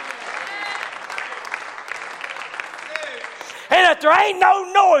 And if there ain't no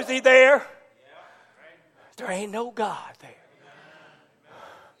noisy there, there ain't no God there.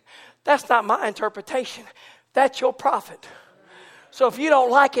 That's not my interpretation. That's your prophet. So if you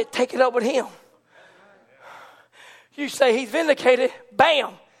don't like it, take it up with him. You say he's vindicated,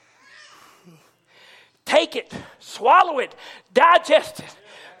 bam. Take it, swallow it, digest it,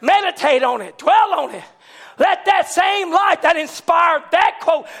 meditate on it, dwell on it. Let that same light that inspired that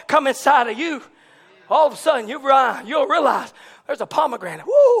quote come inside of you. All of a sudden, you'll realize there's a pomegranate.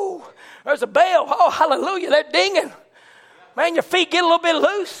 Woo! There's a bell. Oh, hallelujah, they're dinging. Man, your feet get a little bit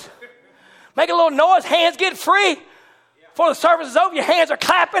loose. Make a little noise. Hands get free. Before the service is over, your hands are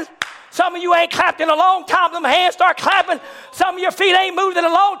clapping. Some of you ain't clapped in a long time. Them hands start clapping. Some of your feet ain't moved in a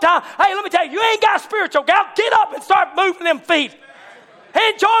long time. Hey, let me tell you, you ain't got spiritual gout. Get up and start moving them feet.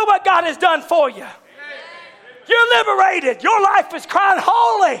 Enjoy what God has done for you. You're liberated. Your life is crying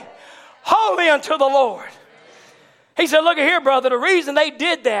holy, holy unto the Lord. He said, look at here, brother. The reason they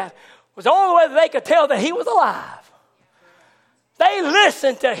did that was the only way that they could tell that he was alive. They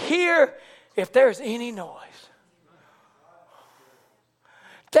listened to hear if there's any noise.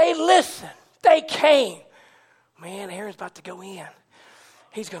 They listened. They came. Man, Aaron's about to go in.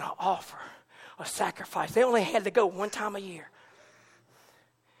 He's going to offer a sacrifice. They only had to go one time a year.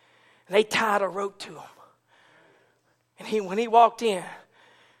 And they tied a rope to him. And when he walked in,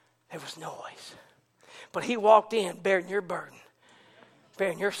 there was noise. But he walked in bearing your burden,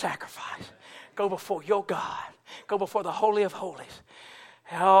 bearing your sacrifice. Go before your God. Go before the Holy of Holies.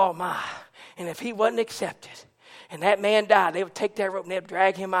 Oh, my. And if he wasn't accepted, and that man died, they would take that rope and they'd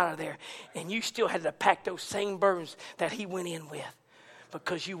drag him out of there. And you still had to pack those same burdens that he went in with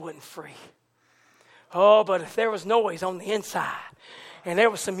because you wasn't free. Oh, but if there was noise on the inside, and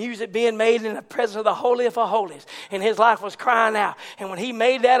there was some music being made in the presence of the Holy of Holies, and his life was crying out. And when he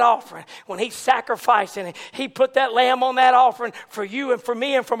made that offering, when he sacrificed and he put that lamb on that offering for you and for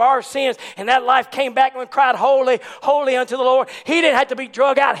me and from our sins, and that life came back and cried, holy, holy unto the Lord. He didn't have to be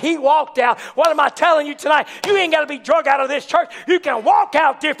drug out. He walked out. What am I telling you tonight? You ain't got to be drug out of this church. You can walk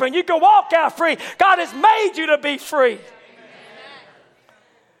out different. You can walk out free. God has made you to be free. Amen.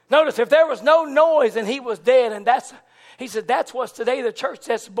 Notice, if there was no noise and he was dead, and he said, that's what's today the church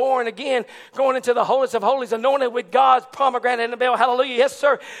that's born again, going into the holiest of holies, anointed with God's pomegranate and the bell. Hallelujah. Yes,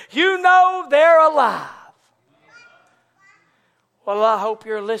 sir. You know they're alive. Well, I hope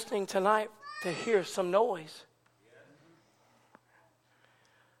you're listening tonight to hear some noise.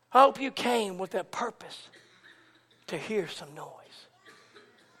 I hope you came with that purpose to hear some noise.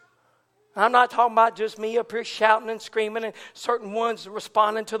 I'm not talking about just me up here shouting and screaming and certain ones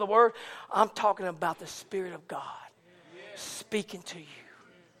responding to the word. I'm talking about the Spirit of God speaking to you.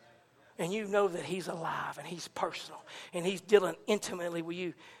 And you know that he's alive and he's personal and he's dealing intimately with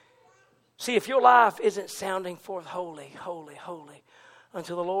you. See, if your life isn't sounding forth holy, holy, holy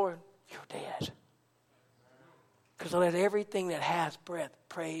unto the Lord, you're dead. Because let everything that has breath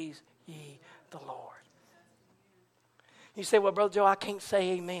praise ye the Lord. You say, well, Brother Joe, I can't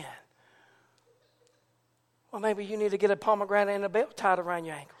say amen. Well, maybe you need to get a pomegranate and a belt tied around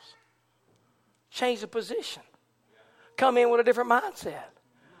your ankles. Change the position. Come in with a different mindset.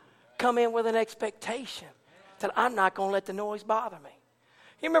 Come in with an expectation that I'm not going to let the noise bother me.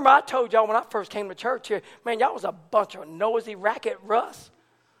 You remember I told y'all when I first came to church here, man, y'all was a bunch of noisy racket Russ.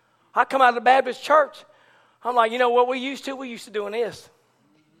 I come out of the Baptist church. I'm like, you know what we used to? We used to doing this.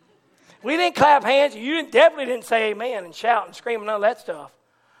 We didn't clap hands. You definitely didn't say amen and shout and scream and none of that stuff.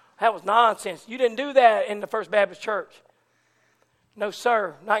 That was nonsense. You didn't do that in the First Baptist Church. No,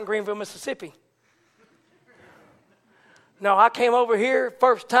 sir. Not in Greenville, Mississippi. No, I came over here,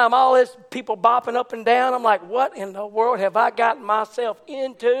 first time, all this people bopping up and down. I'm like, what in the world have I gotten myself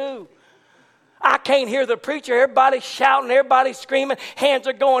into? I can't hear the preacher. Everybody's shouting, everybody's screaming. Hands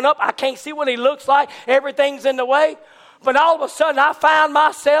are going up. I can't see what he looks like. Everything's in the way. But all of a sudden, I found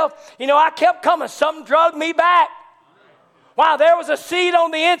myself, I kept coming. Something drugged me back. Wow, there was a seed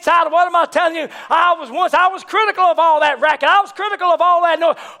on the inside. What am I telling you? I was critical of all that racket. I was critical of all that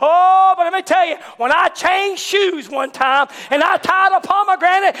noise. Oh, but let me tell you, when I changed shoes one time and I tied a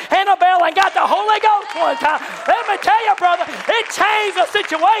pomegranate and a bell and got the Holy Ghost one time, let me tell you, brother, it changed the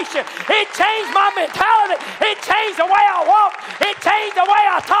situation. It changed my mentality. It changed the way I walk. It changed the way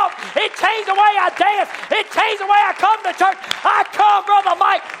I talk. It changed the way I dance. It changed the way I come to church. I come, Brother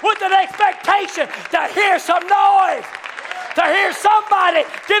Mike, with an expectation to hear some noise. To hear somebody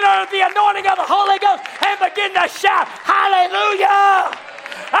get under the anointing of the Holy Ghost and begin to shout, hallelujah.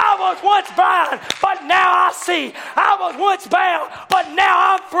 I was once blind, but now I see. I was once bound, but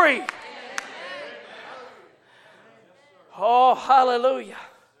now I'm free. Oh, hallelujah.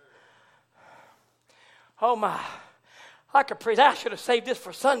 Oh, my. I could preach. I should have saved this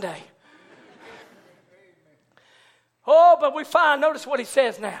for Sunday. Oh, but notice what he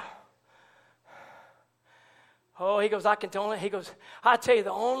says now. Oh, he goes, I tell you,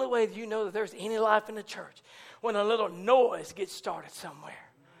 the only way that you know that there's any life in the church, when a little noise gets started somewhere.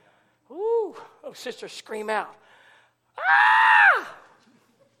 Ooh, oh, sisters scream out. Ah!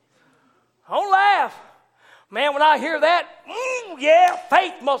 Don't laugh. Man, when I hear that, yeah,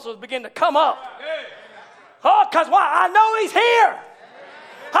 faith muscles begin to come up. Oh, because why? I know he's here.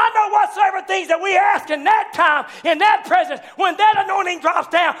 I know whatsoever things that we ask in that time, in that presence, when that anointing drops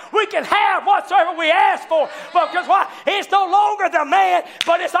down, we can have whatsoever we ask for. Because why? It's no longer the man,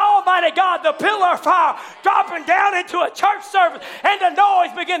 but it's Almighty God, the pillar of fire, dropping down into a church service, and the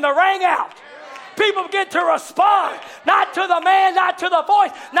noise begin to ring out. People begin to respond, not to the man, not to the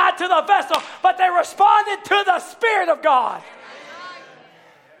voice, not to the vessel, but they responded to the Spirit of God.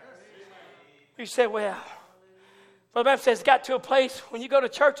 You say, well, Brother Bible says it got to a place when you go to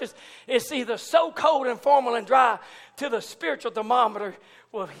churches, it's either so cold and formal and dry till the spiritual thermometer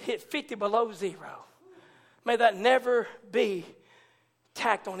will hit 50 below zero. May that never be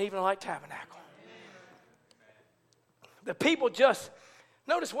tacked on even like tabernacle. The people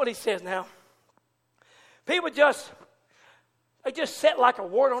notice what he says now. People they just sit like a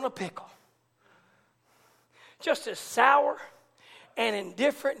wart on a pickle. Just as sour and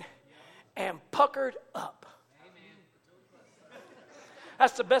indifferent and puckered up.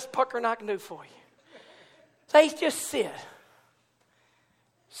 That's the best puckering I can do for you. They just sit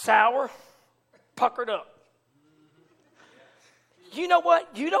sour, puckered up. You know what?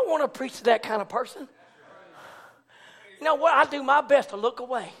 You don't want to preach to that kind of person. You know what? I do my best to look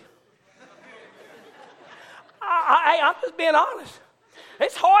away. I'm just being honest.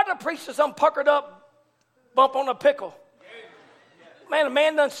 It's hard to preach to some puckered up bump on a pickle. Man, a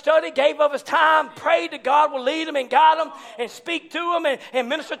man done studied, gave of his time, prayed that God will lead him and guide him and speak to him and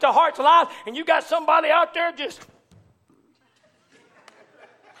minister to hearts and lives. And you got somebody out there just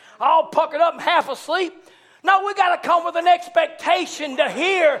all puckered up and half asleep. No, we got to come with an expectation to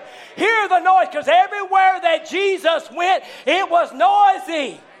hear the noise. Because everywhere that Jesus went, it was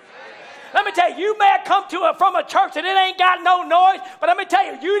noisy. Let me tell you, you may have come from a church that it ain't got no noise, but let me tell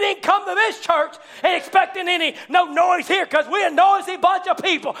you, you didn't come to this church and expecting no noise here, because we're a noisy bunch of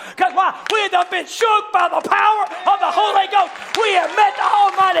people. Because why? We have been shook by the power of the Holy Ghost. We have met the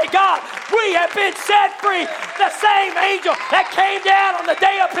Almighty God. We have been set free. The same angel that came down on the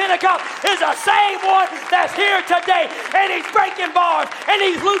day of Pentecost is the same one that's here today. And he's breaking bars, and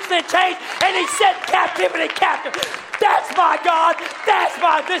he's loosening chains, and he's setting captivity captive. That's my God. That's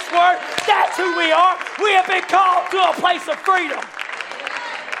this word. That's who we are. We have been called to a place of freedom.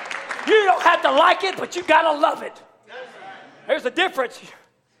 You don't have to like it, but you got to love it. There's a difference.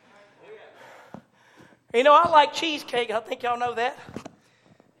 You know, I like cheesecake. I think y'all know that.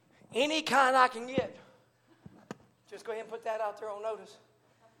 Any kind I can get. Just go ahead and put that out there on notice.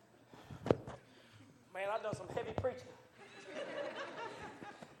 Man, I've done some heavy preaching.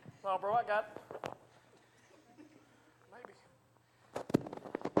 Well, bro, I got...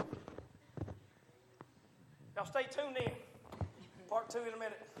 Y'all stay tuned in. Part 2 in a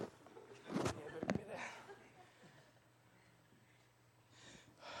minute.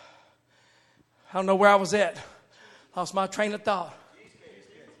 I don't know where I was at. Lost my train of thought.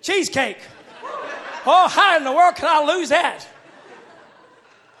 Cheesecake. Oh, how in the world can I lose that?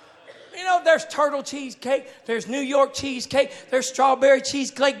 You know, there's turtle cheesecake, there's New York cheesecake, there's strawberry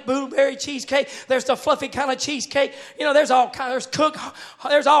cheesecake, blueberry cheesecake, there's the fluffy kind of cheesecake. You know, there's all kinds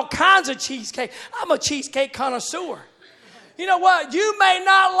of cheesecake. I'm a cheesecake connoisseur. You know what? You may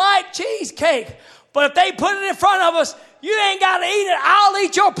not like cheesecake, but if they put it in front of us, you ain't got to eat it. I'll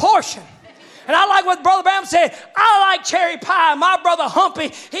eat your portion. And I like what Brother Bram said. I like cherry pie. My brother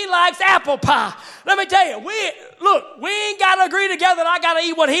Humpy, he likes apple pie. Let me tell you, we ain't got to agree together that I got to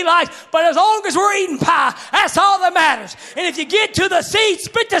eat what he likes. But as long as we're eating pie, that's all that matters. And if you get to the seed,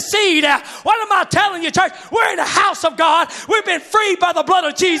 spit the seed out. What am I telling you, church? We're in the house of God. We've been freed by the blood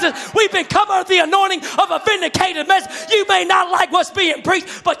of Jesus. We've been covered with the anointing of a vindicated message. You may not like what's being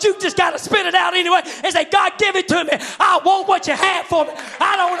preached, but you just got to spit it out anyway and say, God, give it to me. I want what you have for me.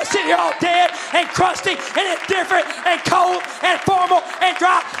 I don't want to sit here all dead and crusty and indifferent and cold and formal and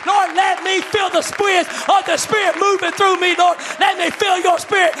dry. Lord, let me feel the spirit of the Spirit moving through me, Lord. Let me feel your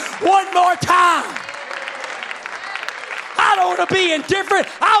Spirit one more time. I don't want to be indifferent.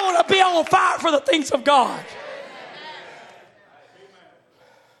 I want to be on fire for the things of God.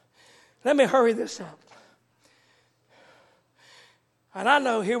 Let me hurry this up. And I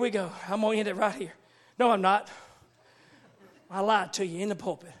know, here we go. I'm going to end it right here. No, I'm not. I lied to you in the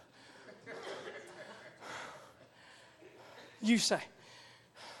pulpit. You say,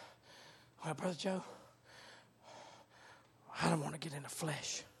 well, Brother Joe, I don't want to get in the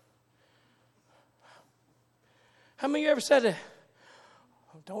flesh. How many of you ever said that?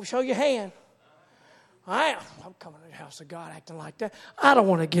 Don't show your hand. I'm coming to the house of God acting like that. I don't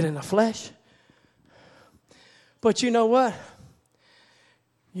want to get in the flesh. But you know what?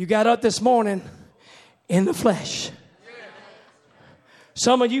 You got up this morning in the flesh.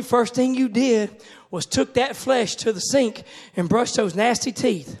 Some of you, first thing you did was took that flesh to the sink and brushed those nasty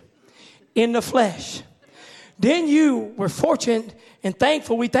teeth in the flesh. Then you were fortunate and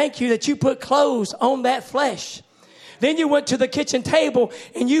thankful. We thank you that you put clothes on that flesh. Then you went to the kitchen table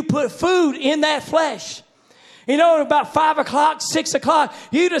and you put food in that flesh. You know, about 5 o'clock, 6 o'clock,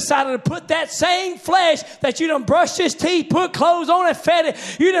 you decided to put that same flesh that you done brushed his teeth, put clothes on and fed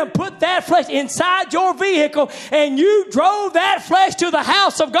it. You done put that flesh inside your vehicle and you drove that flesh to the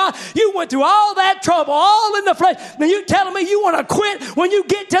house of God. You went through all that trouble, all in the flesh. Now you telling me you want to quit when you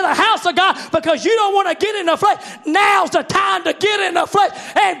get to the house of God because you don't want to get in the flesh. Now's the time to get in the flesh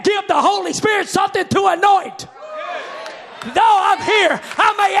and give the Holy Spirit something to anoint. No, I'm here. I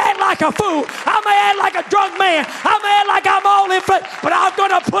may act like a fool. I may act like a drunk man. I may act like I'm all in flesh, but I'm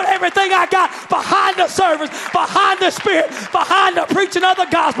going to put everything I got behind the service, behind the Spirit, behind the preaching of the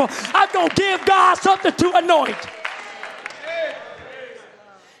gospel. I'm going to give God something to anoint.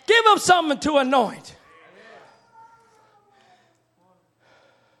 Give him something to anoint.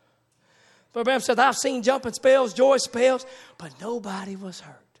 Brother Branham said, I've seen jumping spells, joy spells, but nobody was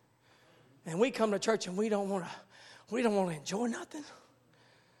hurt. And we come to church and we don't want to enjoy nothing.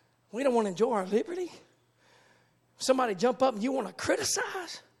 We don't want to enjoy our liberty. Somebody jump up and you want to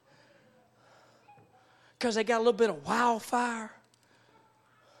criticize because they got a little bit of wildfire.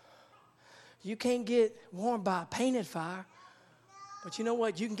 You can't get warmed by a painted fire, but you know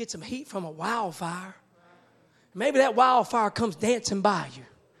what? You can get some heat from a wildfire. Maybe that wildfire comes dancing by you,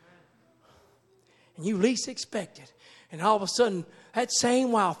 and you least expect it, and all of a sudden that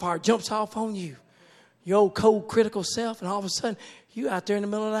same wildfire jumps off on you, your old cold critical self, and all of a sudden you out there in the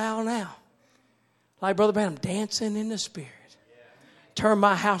middle of the aisle now. Like Brother Branham, dancing in the Spirit. Turn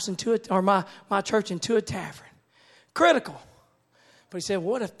my house into my church into a tavern. Critical. But he said,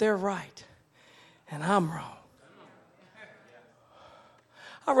 what if they're right and I'm wrong?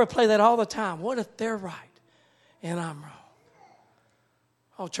 I replay that all the time. What if they're right and I'm wrong?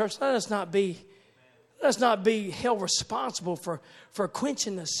 Oh, church, let us not be held responsible for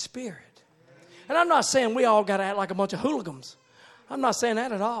quenching the Spirit. And I'm not saying we all got to act like a bunch of hooligans. I'm not saying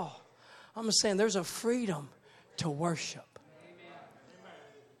that at all. I'm just saying there's a freedom to worship.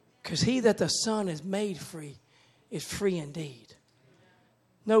 Because he that the Son has made free is free indeed.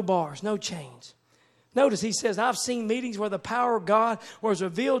 No bars, no chains. Notice he says, I've seen meetings where the power of God was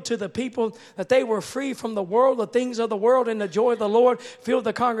revealed to the people, that they were free from the world, the things of the world, and the joy of the Lord filled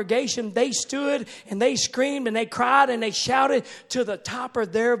the congregation. They stood and they screamed and they cried and they shouted to the top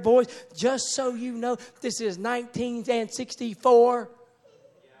of their voice. Just so you know, this is 1964.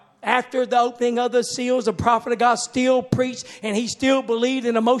 After the opening of the seals, the prophet of God still preached and he still believed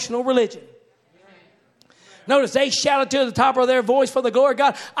in emotional religion. Notice they shouted to the top of their voice for the glory of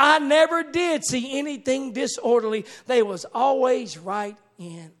God. I never did see anything disorderly. They was always right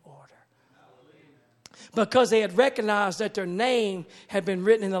in order. Because they had recognized that their name had been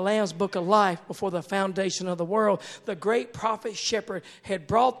written in the Lamb's Book of Life before the foundation of the world. The great prophet shepherd had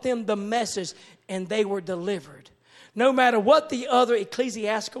brought them the message and they were delivered. No matter what the other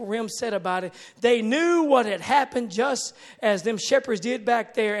ecclesiastical realm said about it, they knew what had happened just as them shepherds did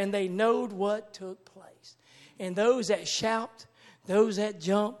back there, and they knowed what took place. And those that shout, those that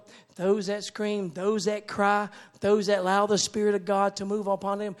jump, those that scream, those that cry, those that allow the Spirit of God to move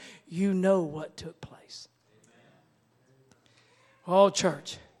upon them, you know what took place. Oh,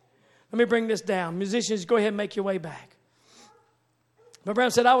 church, let me bring this down. Musicians, go ahead and make your way back. My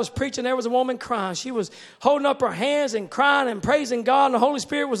brother said, I was preaching, there was a woman crying. She was holding up her hands and crying and praising God, and the Holy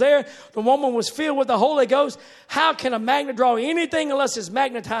Spirit was there. The woman was filled with the Holy Ghost. How can a magnet draw anything unless it's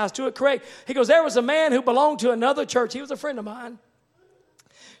magnetized to it? Correct. He goes, there was a man who belonged to another church. He was a friend of mine.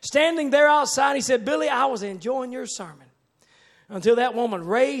 Standing there outside, he said, Billy, I was enjoying your sermon. Until that woman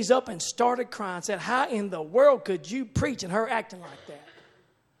raised up and started crying. Said, how in the world could you preach and her acting like that?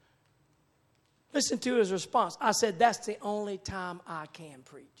 Listen to his response. I said, that's the only time I can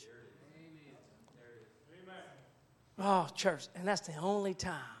preach. Oh, church, and that's the only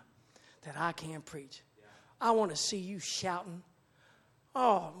time that I can preach. I want to see you shouting.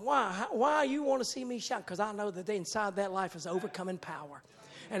 Oh, why you want to see me shouting? Because I know that inside that life is overcoming power.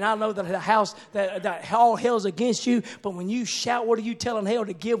 And I know that the house, that all hell's against you. But when you shout, what are you telling hell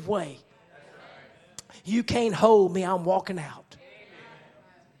to give way? You can't hold me. I'm walking out.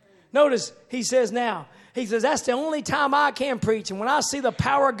 Notice he says now, he says, that's the only time I can preach. And when I see the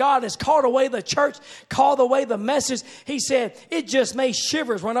power of God has called away the church, called away the message, he said, it just made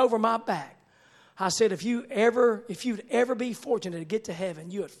shivers run over my back. I said, if you'd ever be fortunate to get to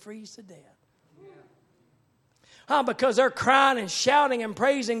heaven, you would freeze to death. Because they're crying and shouting and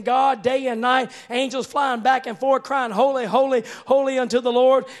praising God day and night. Angels flying back and forth crying, holy, holy, holy unto the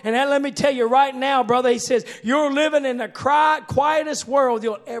Lord. And then let me tell you right now, brother, he says, you're living in the quietest world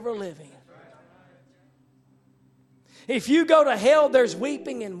you'll ever live in. If you go to hell, there's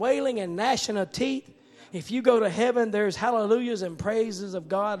weeping and wailing and gnashing of teeth. If you go to heaven, there's hallelujahs and praises of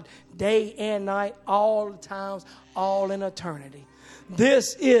God day and night, all the times, all in eternity.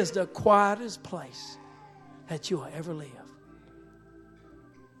 This is the quietest place that you will ever live.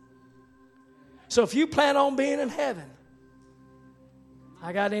 So if you plan on being in heaven,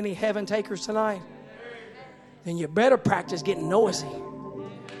 I got any heaven takers tonight? Then you better practice getting noisy.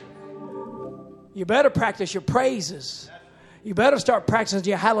 You better practice your praises. You better start practicing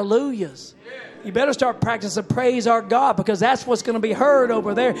your hallelujahs. You better start practicing praise our God, because that's what's going to be heard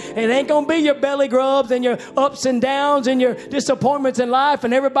over there. It ain't going to be your belly grubs and your ups and downs and your disappointments in life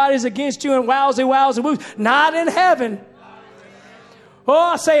and everybody's against you and wowsy, wowsy, woos. Not in heaven. Oh,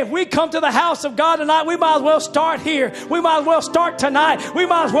 I say, if we come to the house of God tonight, we might as well start here. We might as well start tonight. We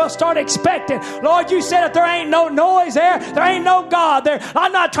might as well start expecting. Lord, you said if there ain't no noise there ain't no God there.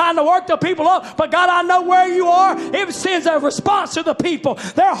 I'm not trying to work the people up, but God, I know where you are. It sends a response to the people.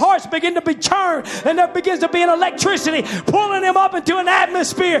 Their hearts begin to be churned, and there begins to be an electricity pulling them up into an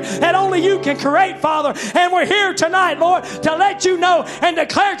atmosphere that only you can create, Father. And we're here tonight, Lord, to let you know and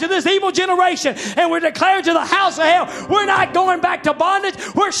declare to this evil generation, and we're declaring to the house of hell, we're not going back to bondage.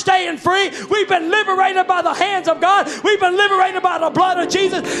 We're staying free. We've been liberated by the hands of God. We've been liberated by the blood of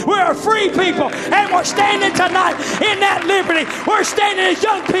Jesus. We're a free people, and we're standing tonight in that liberty. We're standing as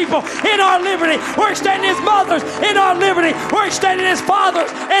young people in our liberty. We're standing as mothers in our liberty. We're standing as fathers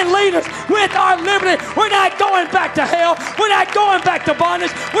and leaders with our liberty. We're not going back to hell. We're not going back to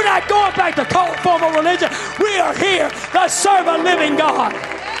bondage. We're not going back to cold form of religion. We are here to serve a living God.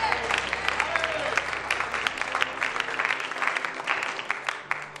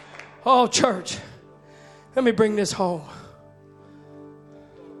 Oh, church, let me bring this home.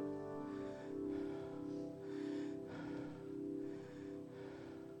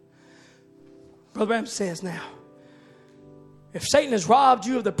 Brother Branham says now, if Satan has robbed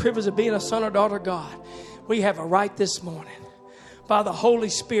you of the privilege of being a son or daughter of God, we have a right this morning by the Holy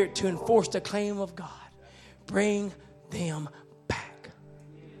Spirit to enforce the claim of God. Bring them back.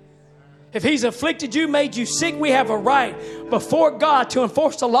 If he's afflicted you, made you sick, we have a right before God to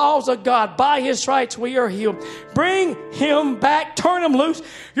enforce the laws of God. By his stripes we are healed. Bring him back. Turn him loose.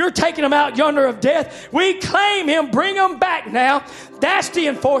 You're taking him out yonder of death. We claim him. Bring him back now. That's the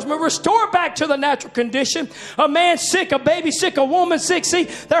enforcement. Restore back to the natural condition. A man sick, a baby sick, a woman sick. See,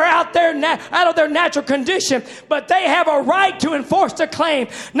 they're out there out of their natural condition, but they have a right to enforce the claim.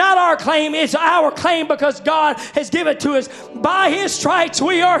 Not our claim. It's our claim because God has given it to us. By his stripes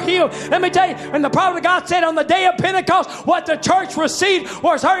we are healed. Let me tell you, and the prophet of God said on the day of Pentecost, what the church received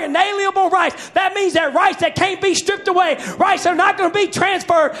was her inalienable rights. That means that rights that can't be stripped away. Rights that are not going to be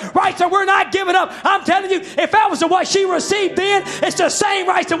transferred. Rights that we're not giving up. I'm telling you, if that was what she received then, it's the same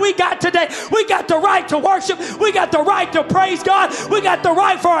rights that we got today. We got the right to worship. We got the right to praise God. We got the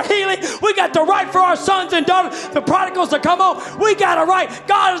right for our healing. We got the right for our sons and daughters, the prodigals to come home. We got a right.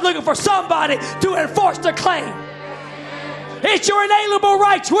 God is looking for somebody to enforce the claim. It's your inalienable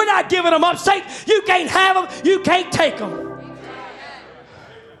rights. We're not giving them up. Satan, you can't have them. You can't take them.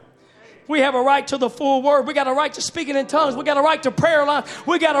 We have a right to the full word. We got a right to speaking in tongues. We got a right to prayer line.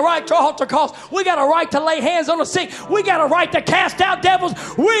 We got a right to altar calls. We got a right to lay hands on the sick. We got a right to cast out devils.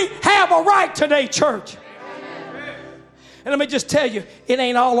 We have a right today, church. And let me just tell you, it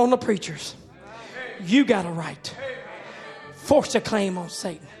ain't all on the preachers. You got a right. Force a claim on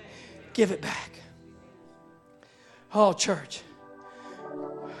Satan. Give it back. Oh, church.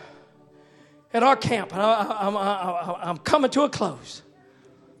 At our camp, and I'm coming to a close.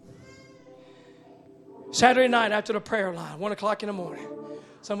 Saturday night after the prayer line, 1 o'clock in the morning,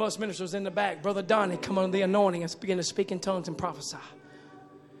 some of us ministers in the back, Brother Donnie come under the anointing and began to speak in tongues and prophesy.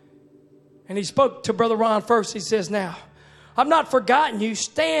 And he spoke to Brother Ron first. He says, now, I've not forgotten you.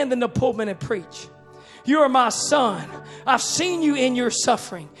 Stand in the pulpit and preach. You are my son. I've seen you in your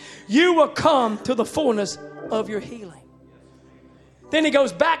suffering. You will come to the fullness of your healing. Then he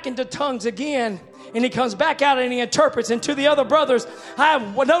goes back into tongues again. And he comes back out and he interprets. And to the other brothers, I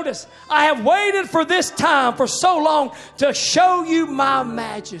have waited for this time for so long to show you my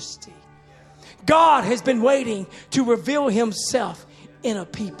majesty. God has been waiting to reveal himself in a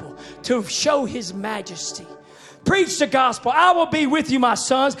people, to show his majesty. Preach the gospel. I will be with you, my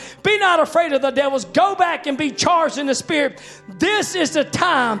sons. Be not afraid of the devils. Go back and be charged in the spirit. This is the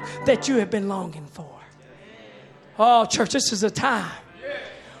time that you have been longing for. Oh, church, this is the time.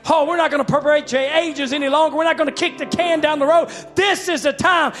 Oh, we're not going to perpetuate ages any longer. We're not going to kick the can down the road. This is the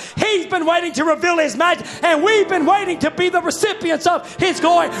time. He's been waiting to reveal his majesty, and we've been waiting to be the recipients of his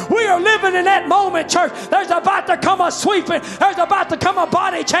glory. We are living in that moment, church. There's about to come a sweeping. There's about to come a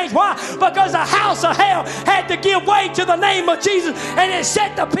body change. Why? Because the house of hell had to give way to the name of Jesus, and it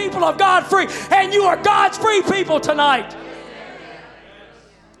set the people of God free. And you are God's free people tonight.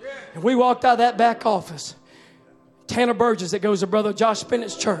 And we walked out of that back office. Tanner Burgess that goes to Brother Josh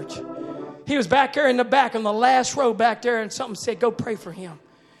Bennett's church. He was back there in the back on the last row back there, and something said, go pray for him.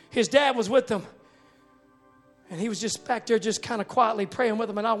 His dad was with him. And he was just back there just kind of quietly praying with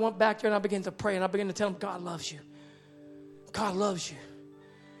him. And I went back there and I began to pray. And I began to tell him, God loves you. God loves you.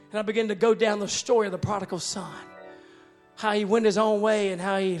 And I began to go down the story of the prodigal son. how he went his own way and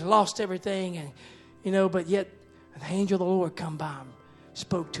how he lost everything. And, but yet the angel of the Lord come by him,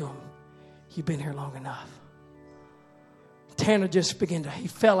 spoke to him. You've been here long enough. Tanner just he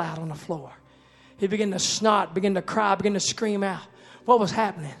fell out on the floor. He began to snot, began to cry, began to scream out. What was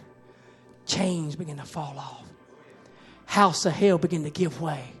happening? Chains began to fall off. House of hell began to give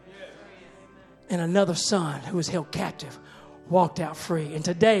way. And another son who was held captive walked out free. And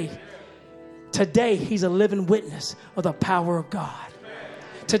today he's a living witness of the power of God.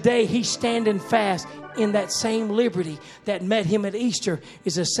 Today he's standing fast in that same liberty that met him at Easter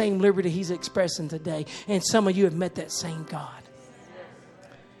is the same liberty he's expressing today. And some of you have met that same God.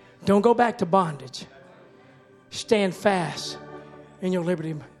 Don't go back to bondage. Stand fast in your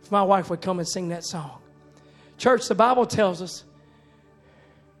liberty. If my wife would come and sing that song. Church, the Bible tells us,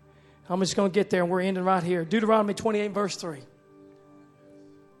 I'm just going to get there and we're ending right here. Deuteronomy 28 verse 3. The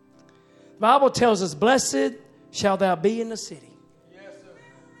Bible tells us, blessed shall thou be in the city. Yes, sir.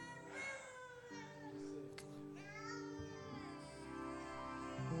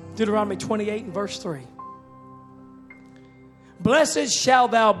 Deuteronomy 28 and verse 3. Blessed shall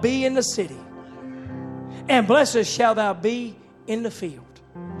thou be in the city, and blessed shall thou be in the field.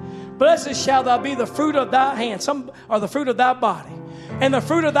 Blessed shall thou be the fruit of thy hand, some are the fruit of thy body, and the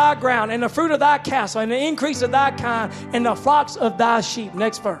fruit of thy ground, and the fruit of thy castle, and the increase of thy kind, and the flocks of thy sheep.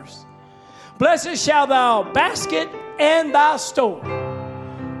 Next verse. Blessed shall thou basket and thy store.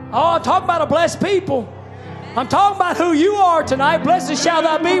 Oh, I'm talking about a blessed people. I'm talking about who you are tonight. Blessed shall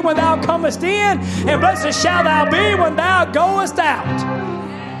thou be when thou comest in, and blessed shall thou be when thou goest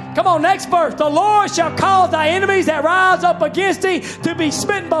out. Come on, next verse. The Lord shall cause thy enemies that rise up against thee to be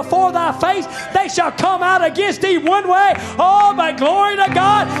smitten before thy face. They shall come out against thee one way. Oh, but glory to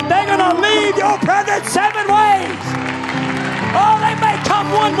God, they're going to leave your presence 7 ways. Oh, they may come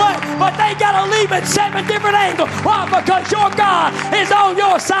one way, but they got to leave at 7 different angles. Why? Because your God is on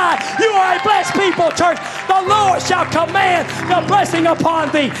your side. You are a blessed people, church. The Lord shall command the blessing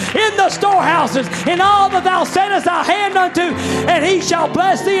upon thee in the storehouses, in all that thou settest thy hand unto, and he shall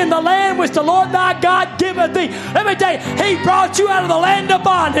bless thee in the land which the Lord thy God giveth thee. Let me tell you, he brought you out of the land of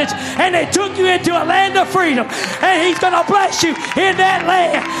bondage, and he took you into a land of freedom, and he's going to bless you in that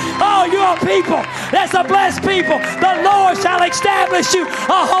land. Oh, you are people. That's a blessed people. The Lord shall establish you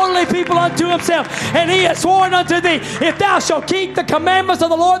a holy people unto himself, and he has sworn unto thee, if thou shalt keep the commandments of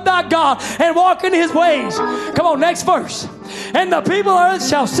the Lord thy God and walk in his ways. Come on, next verse. And the people of earth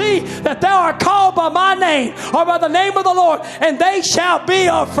shall see that thou art called by my name, or by the name of the Lord, and they shall be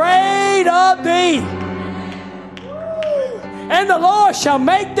afraid of thee. And the Lord shall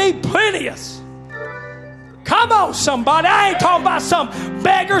make thee plenteous. Come on, somebody. I ain't talking about some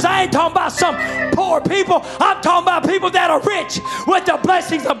beggars. I ain't talking about some poor people. I'm talking about people that are rich with the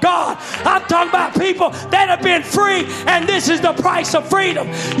blessings of God. I'm talking about people that have been free, and this is the price of freedom.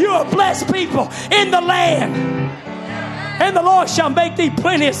 You are blessed people in the land. And the Lord shall make thee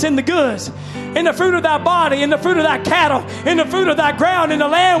plenteous in the goods, in the fruit of thy body, in the fruit of thy cattle, in the fruit of thy ground, in the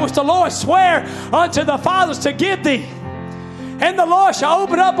land which the Lord sware unto the fathers to give thee. And the Lord shall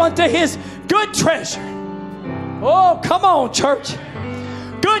open up unto his good treasure. Oh, come on, church.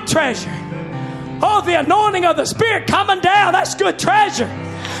 Good treasure. Oh, the anointing of the Spirit coming down. That's good treasure.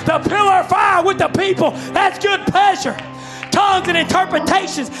 The pillar of fire with the people. That's good pleasure. Tongues and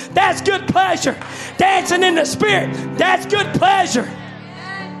interpretations. That's good pleasure. Dancing in the Spirit. That's good pleasure.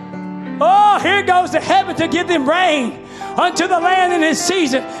 Oh, here goes to heaven to give them rain unto the land in his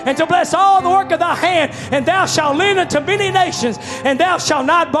season, and to bless all the work of thy hand. And thou shalt lend unto many nations, and thou shalt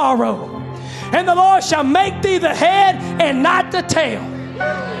not borrow. And the Lord shall make thee the head and not the tail.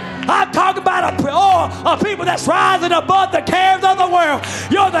 I'm talking about a people that's rising above the cares of the world.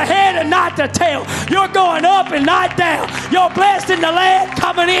 You're the head and not the tail. You're going up and not down. You're blessed in the land,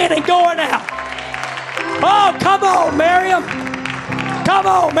 coming in and going out. Oh, come on, Miriam. Come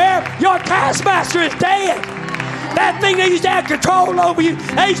on, Miriam. Your taskmaster is dead. That thing that used to have control over you,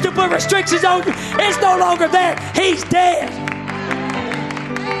 they used to put restrictions on you, it's no longer there. He's dead.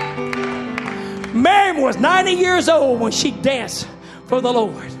 Miriam was 90 years old when she danced for the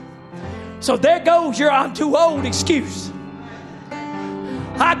Lord. So there goes your I'm too old excuse.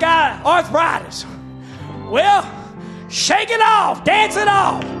 I got arthritis. Well, shake it off, dance it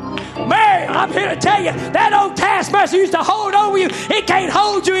off. Miriam, I'm here to tell you, that old taskmaster used to hold over you. It can't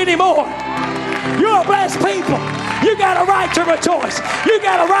hold you anymore. You're a blessed people. You got a right to rejoice. You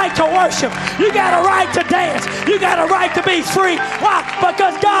got a right to worship. You got a right to dance. You got a right to be free. Why?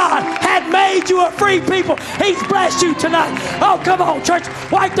 Because God had made you a free people. He's blessed you tonight. Oh, come on, church.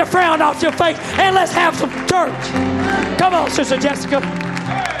 Wipe the frown off your face and let's have some church. Come on, Sister Jessica.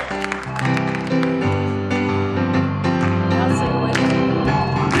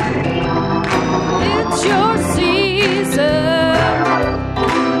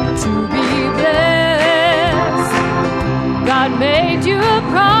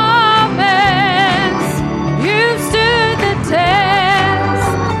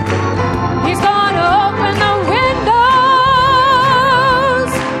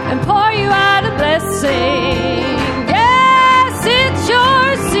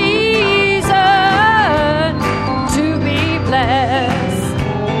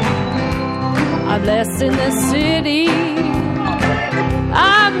 I'm blessed in the city.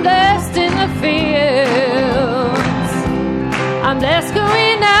 I'm blessed in the fields. I'm blessed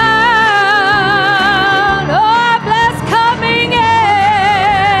going out. Oh, I'm blessed coming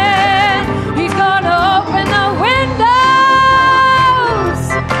in. He's gonna open the windows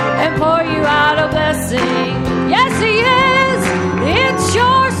and pour you out a blessing. Yes, he is. It's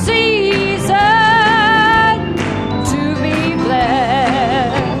your season to be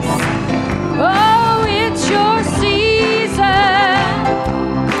blessed. Oh, it's your season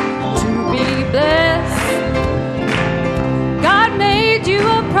to be blessed. God made you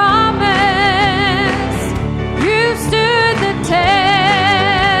a promise. You stood the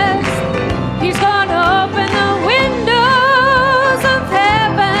test. He's gonna open the windows of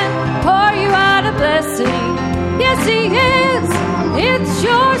heaven, pour you out a blessing. Yes, he is. It's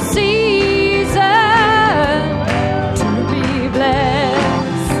your season to be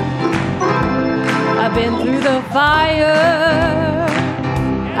blessed. I've been through the fire.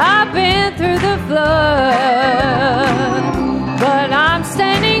 I've been through the flood. But I'm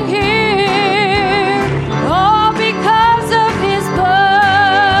standing here all because of his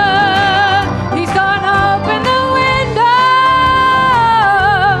blood. He's gonna open the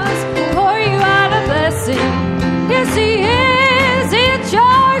windows, pour you out a blessing. Yes, he is. It's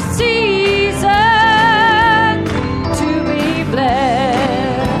your season to be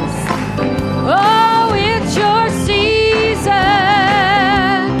blessed. Oh, it's your season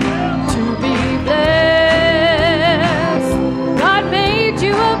to be blessed. God made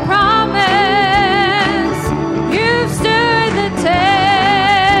you a promise. You've stood the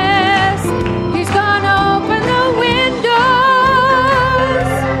test. He's gonna open the windows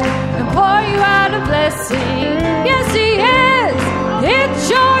and pour you out a blessing. Yes, he is. It's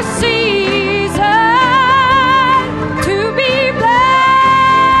your season to be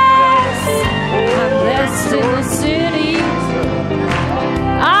blessed. I'm blessed in the city.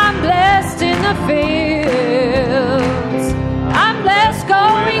 I'm blessed in the fields. I'm blessed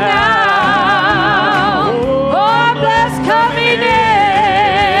going out. Oh, I'm blessed coming in.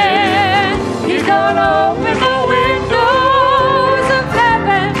 He's gonna open the windows of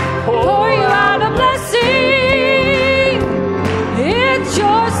heaven, pour you out a blessing. It's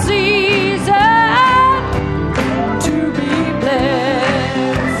your season to be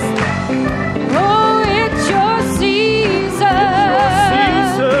blessed. Oh, it's your season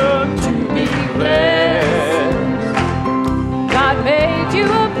to be blessed. God made you a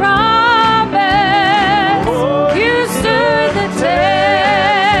promise. You stood the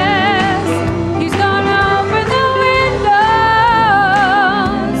test. He's gonna open the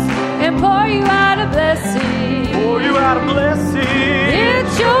windows and pour you out a blessing. Pour you out a blessing.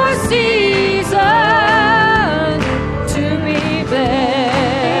 It's your season to be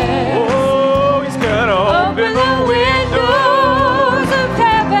blessed. Oh, he's gonna Open the windows of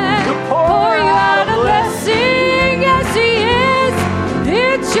heaven, pour you out a blessing. Yes, he is.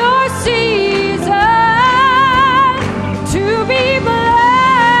 It's your season to be blessed.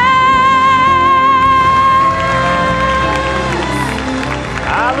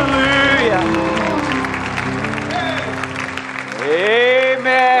 Hallelujah.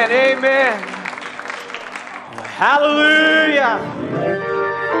 Amen. Amen. Hallelujah.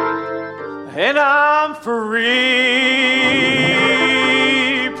 And I'm free.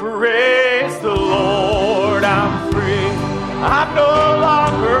 Praise the Lord. I'm free. I'm no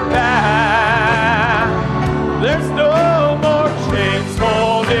longer bound. There's no more chains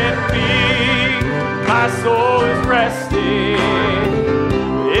holding me. My soul is resting.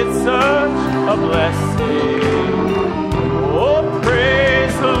 It's such a blessing. Oh,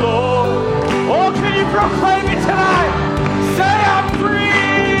 praise the Lord. Oh, can you proclaim it tonight? Say I'm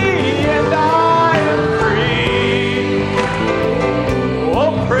free and I am free.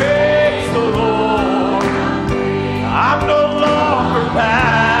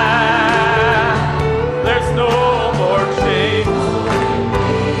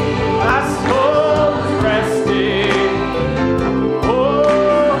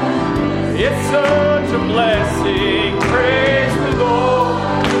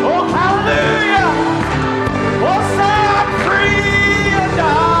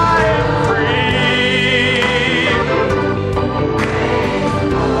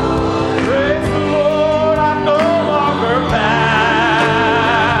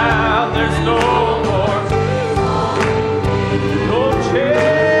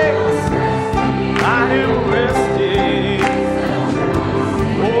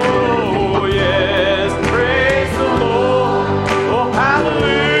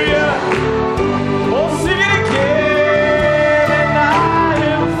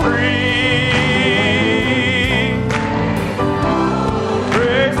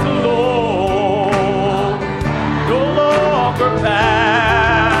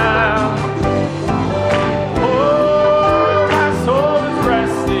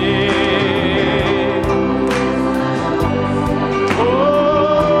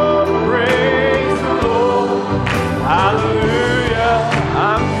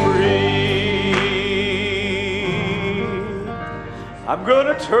 I'm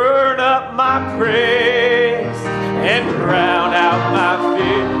gonna turn up my praise and drown out my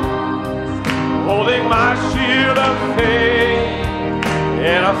fear, holding my shield of faith,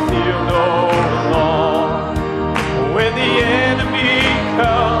 and I feel no alarm when the enemy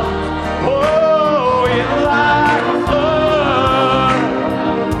comes. Oh, in like a flood.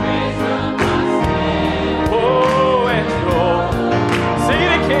 Oh, and go. Sing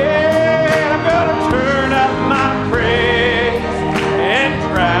it again. I'm gonna turn up my praise and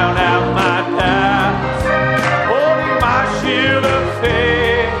drown out my doubts, holding my shield of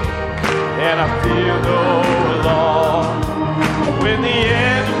faith, and I feel no alarm when the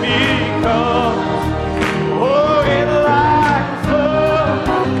enemy comes. Oh, in like a flood,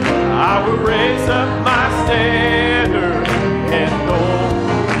 I will raise up my standard and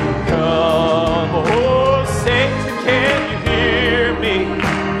overcome. Oh, Satan, can you hear me?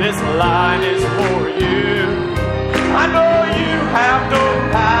 This line is for you. I know you have no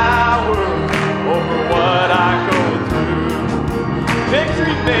power over what I go through.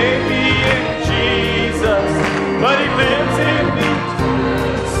 Victory may be in Jesus, but he lives in me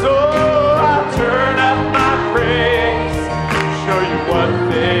too. So I'll turn up my praise, show you what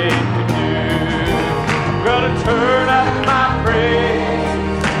they can do. I'm gonna turn up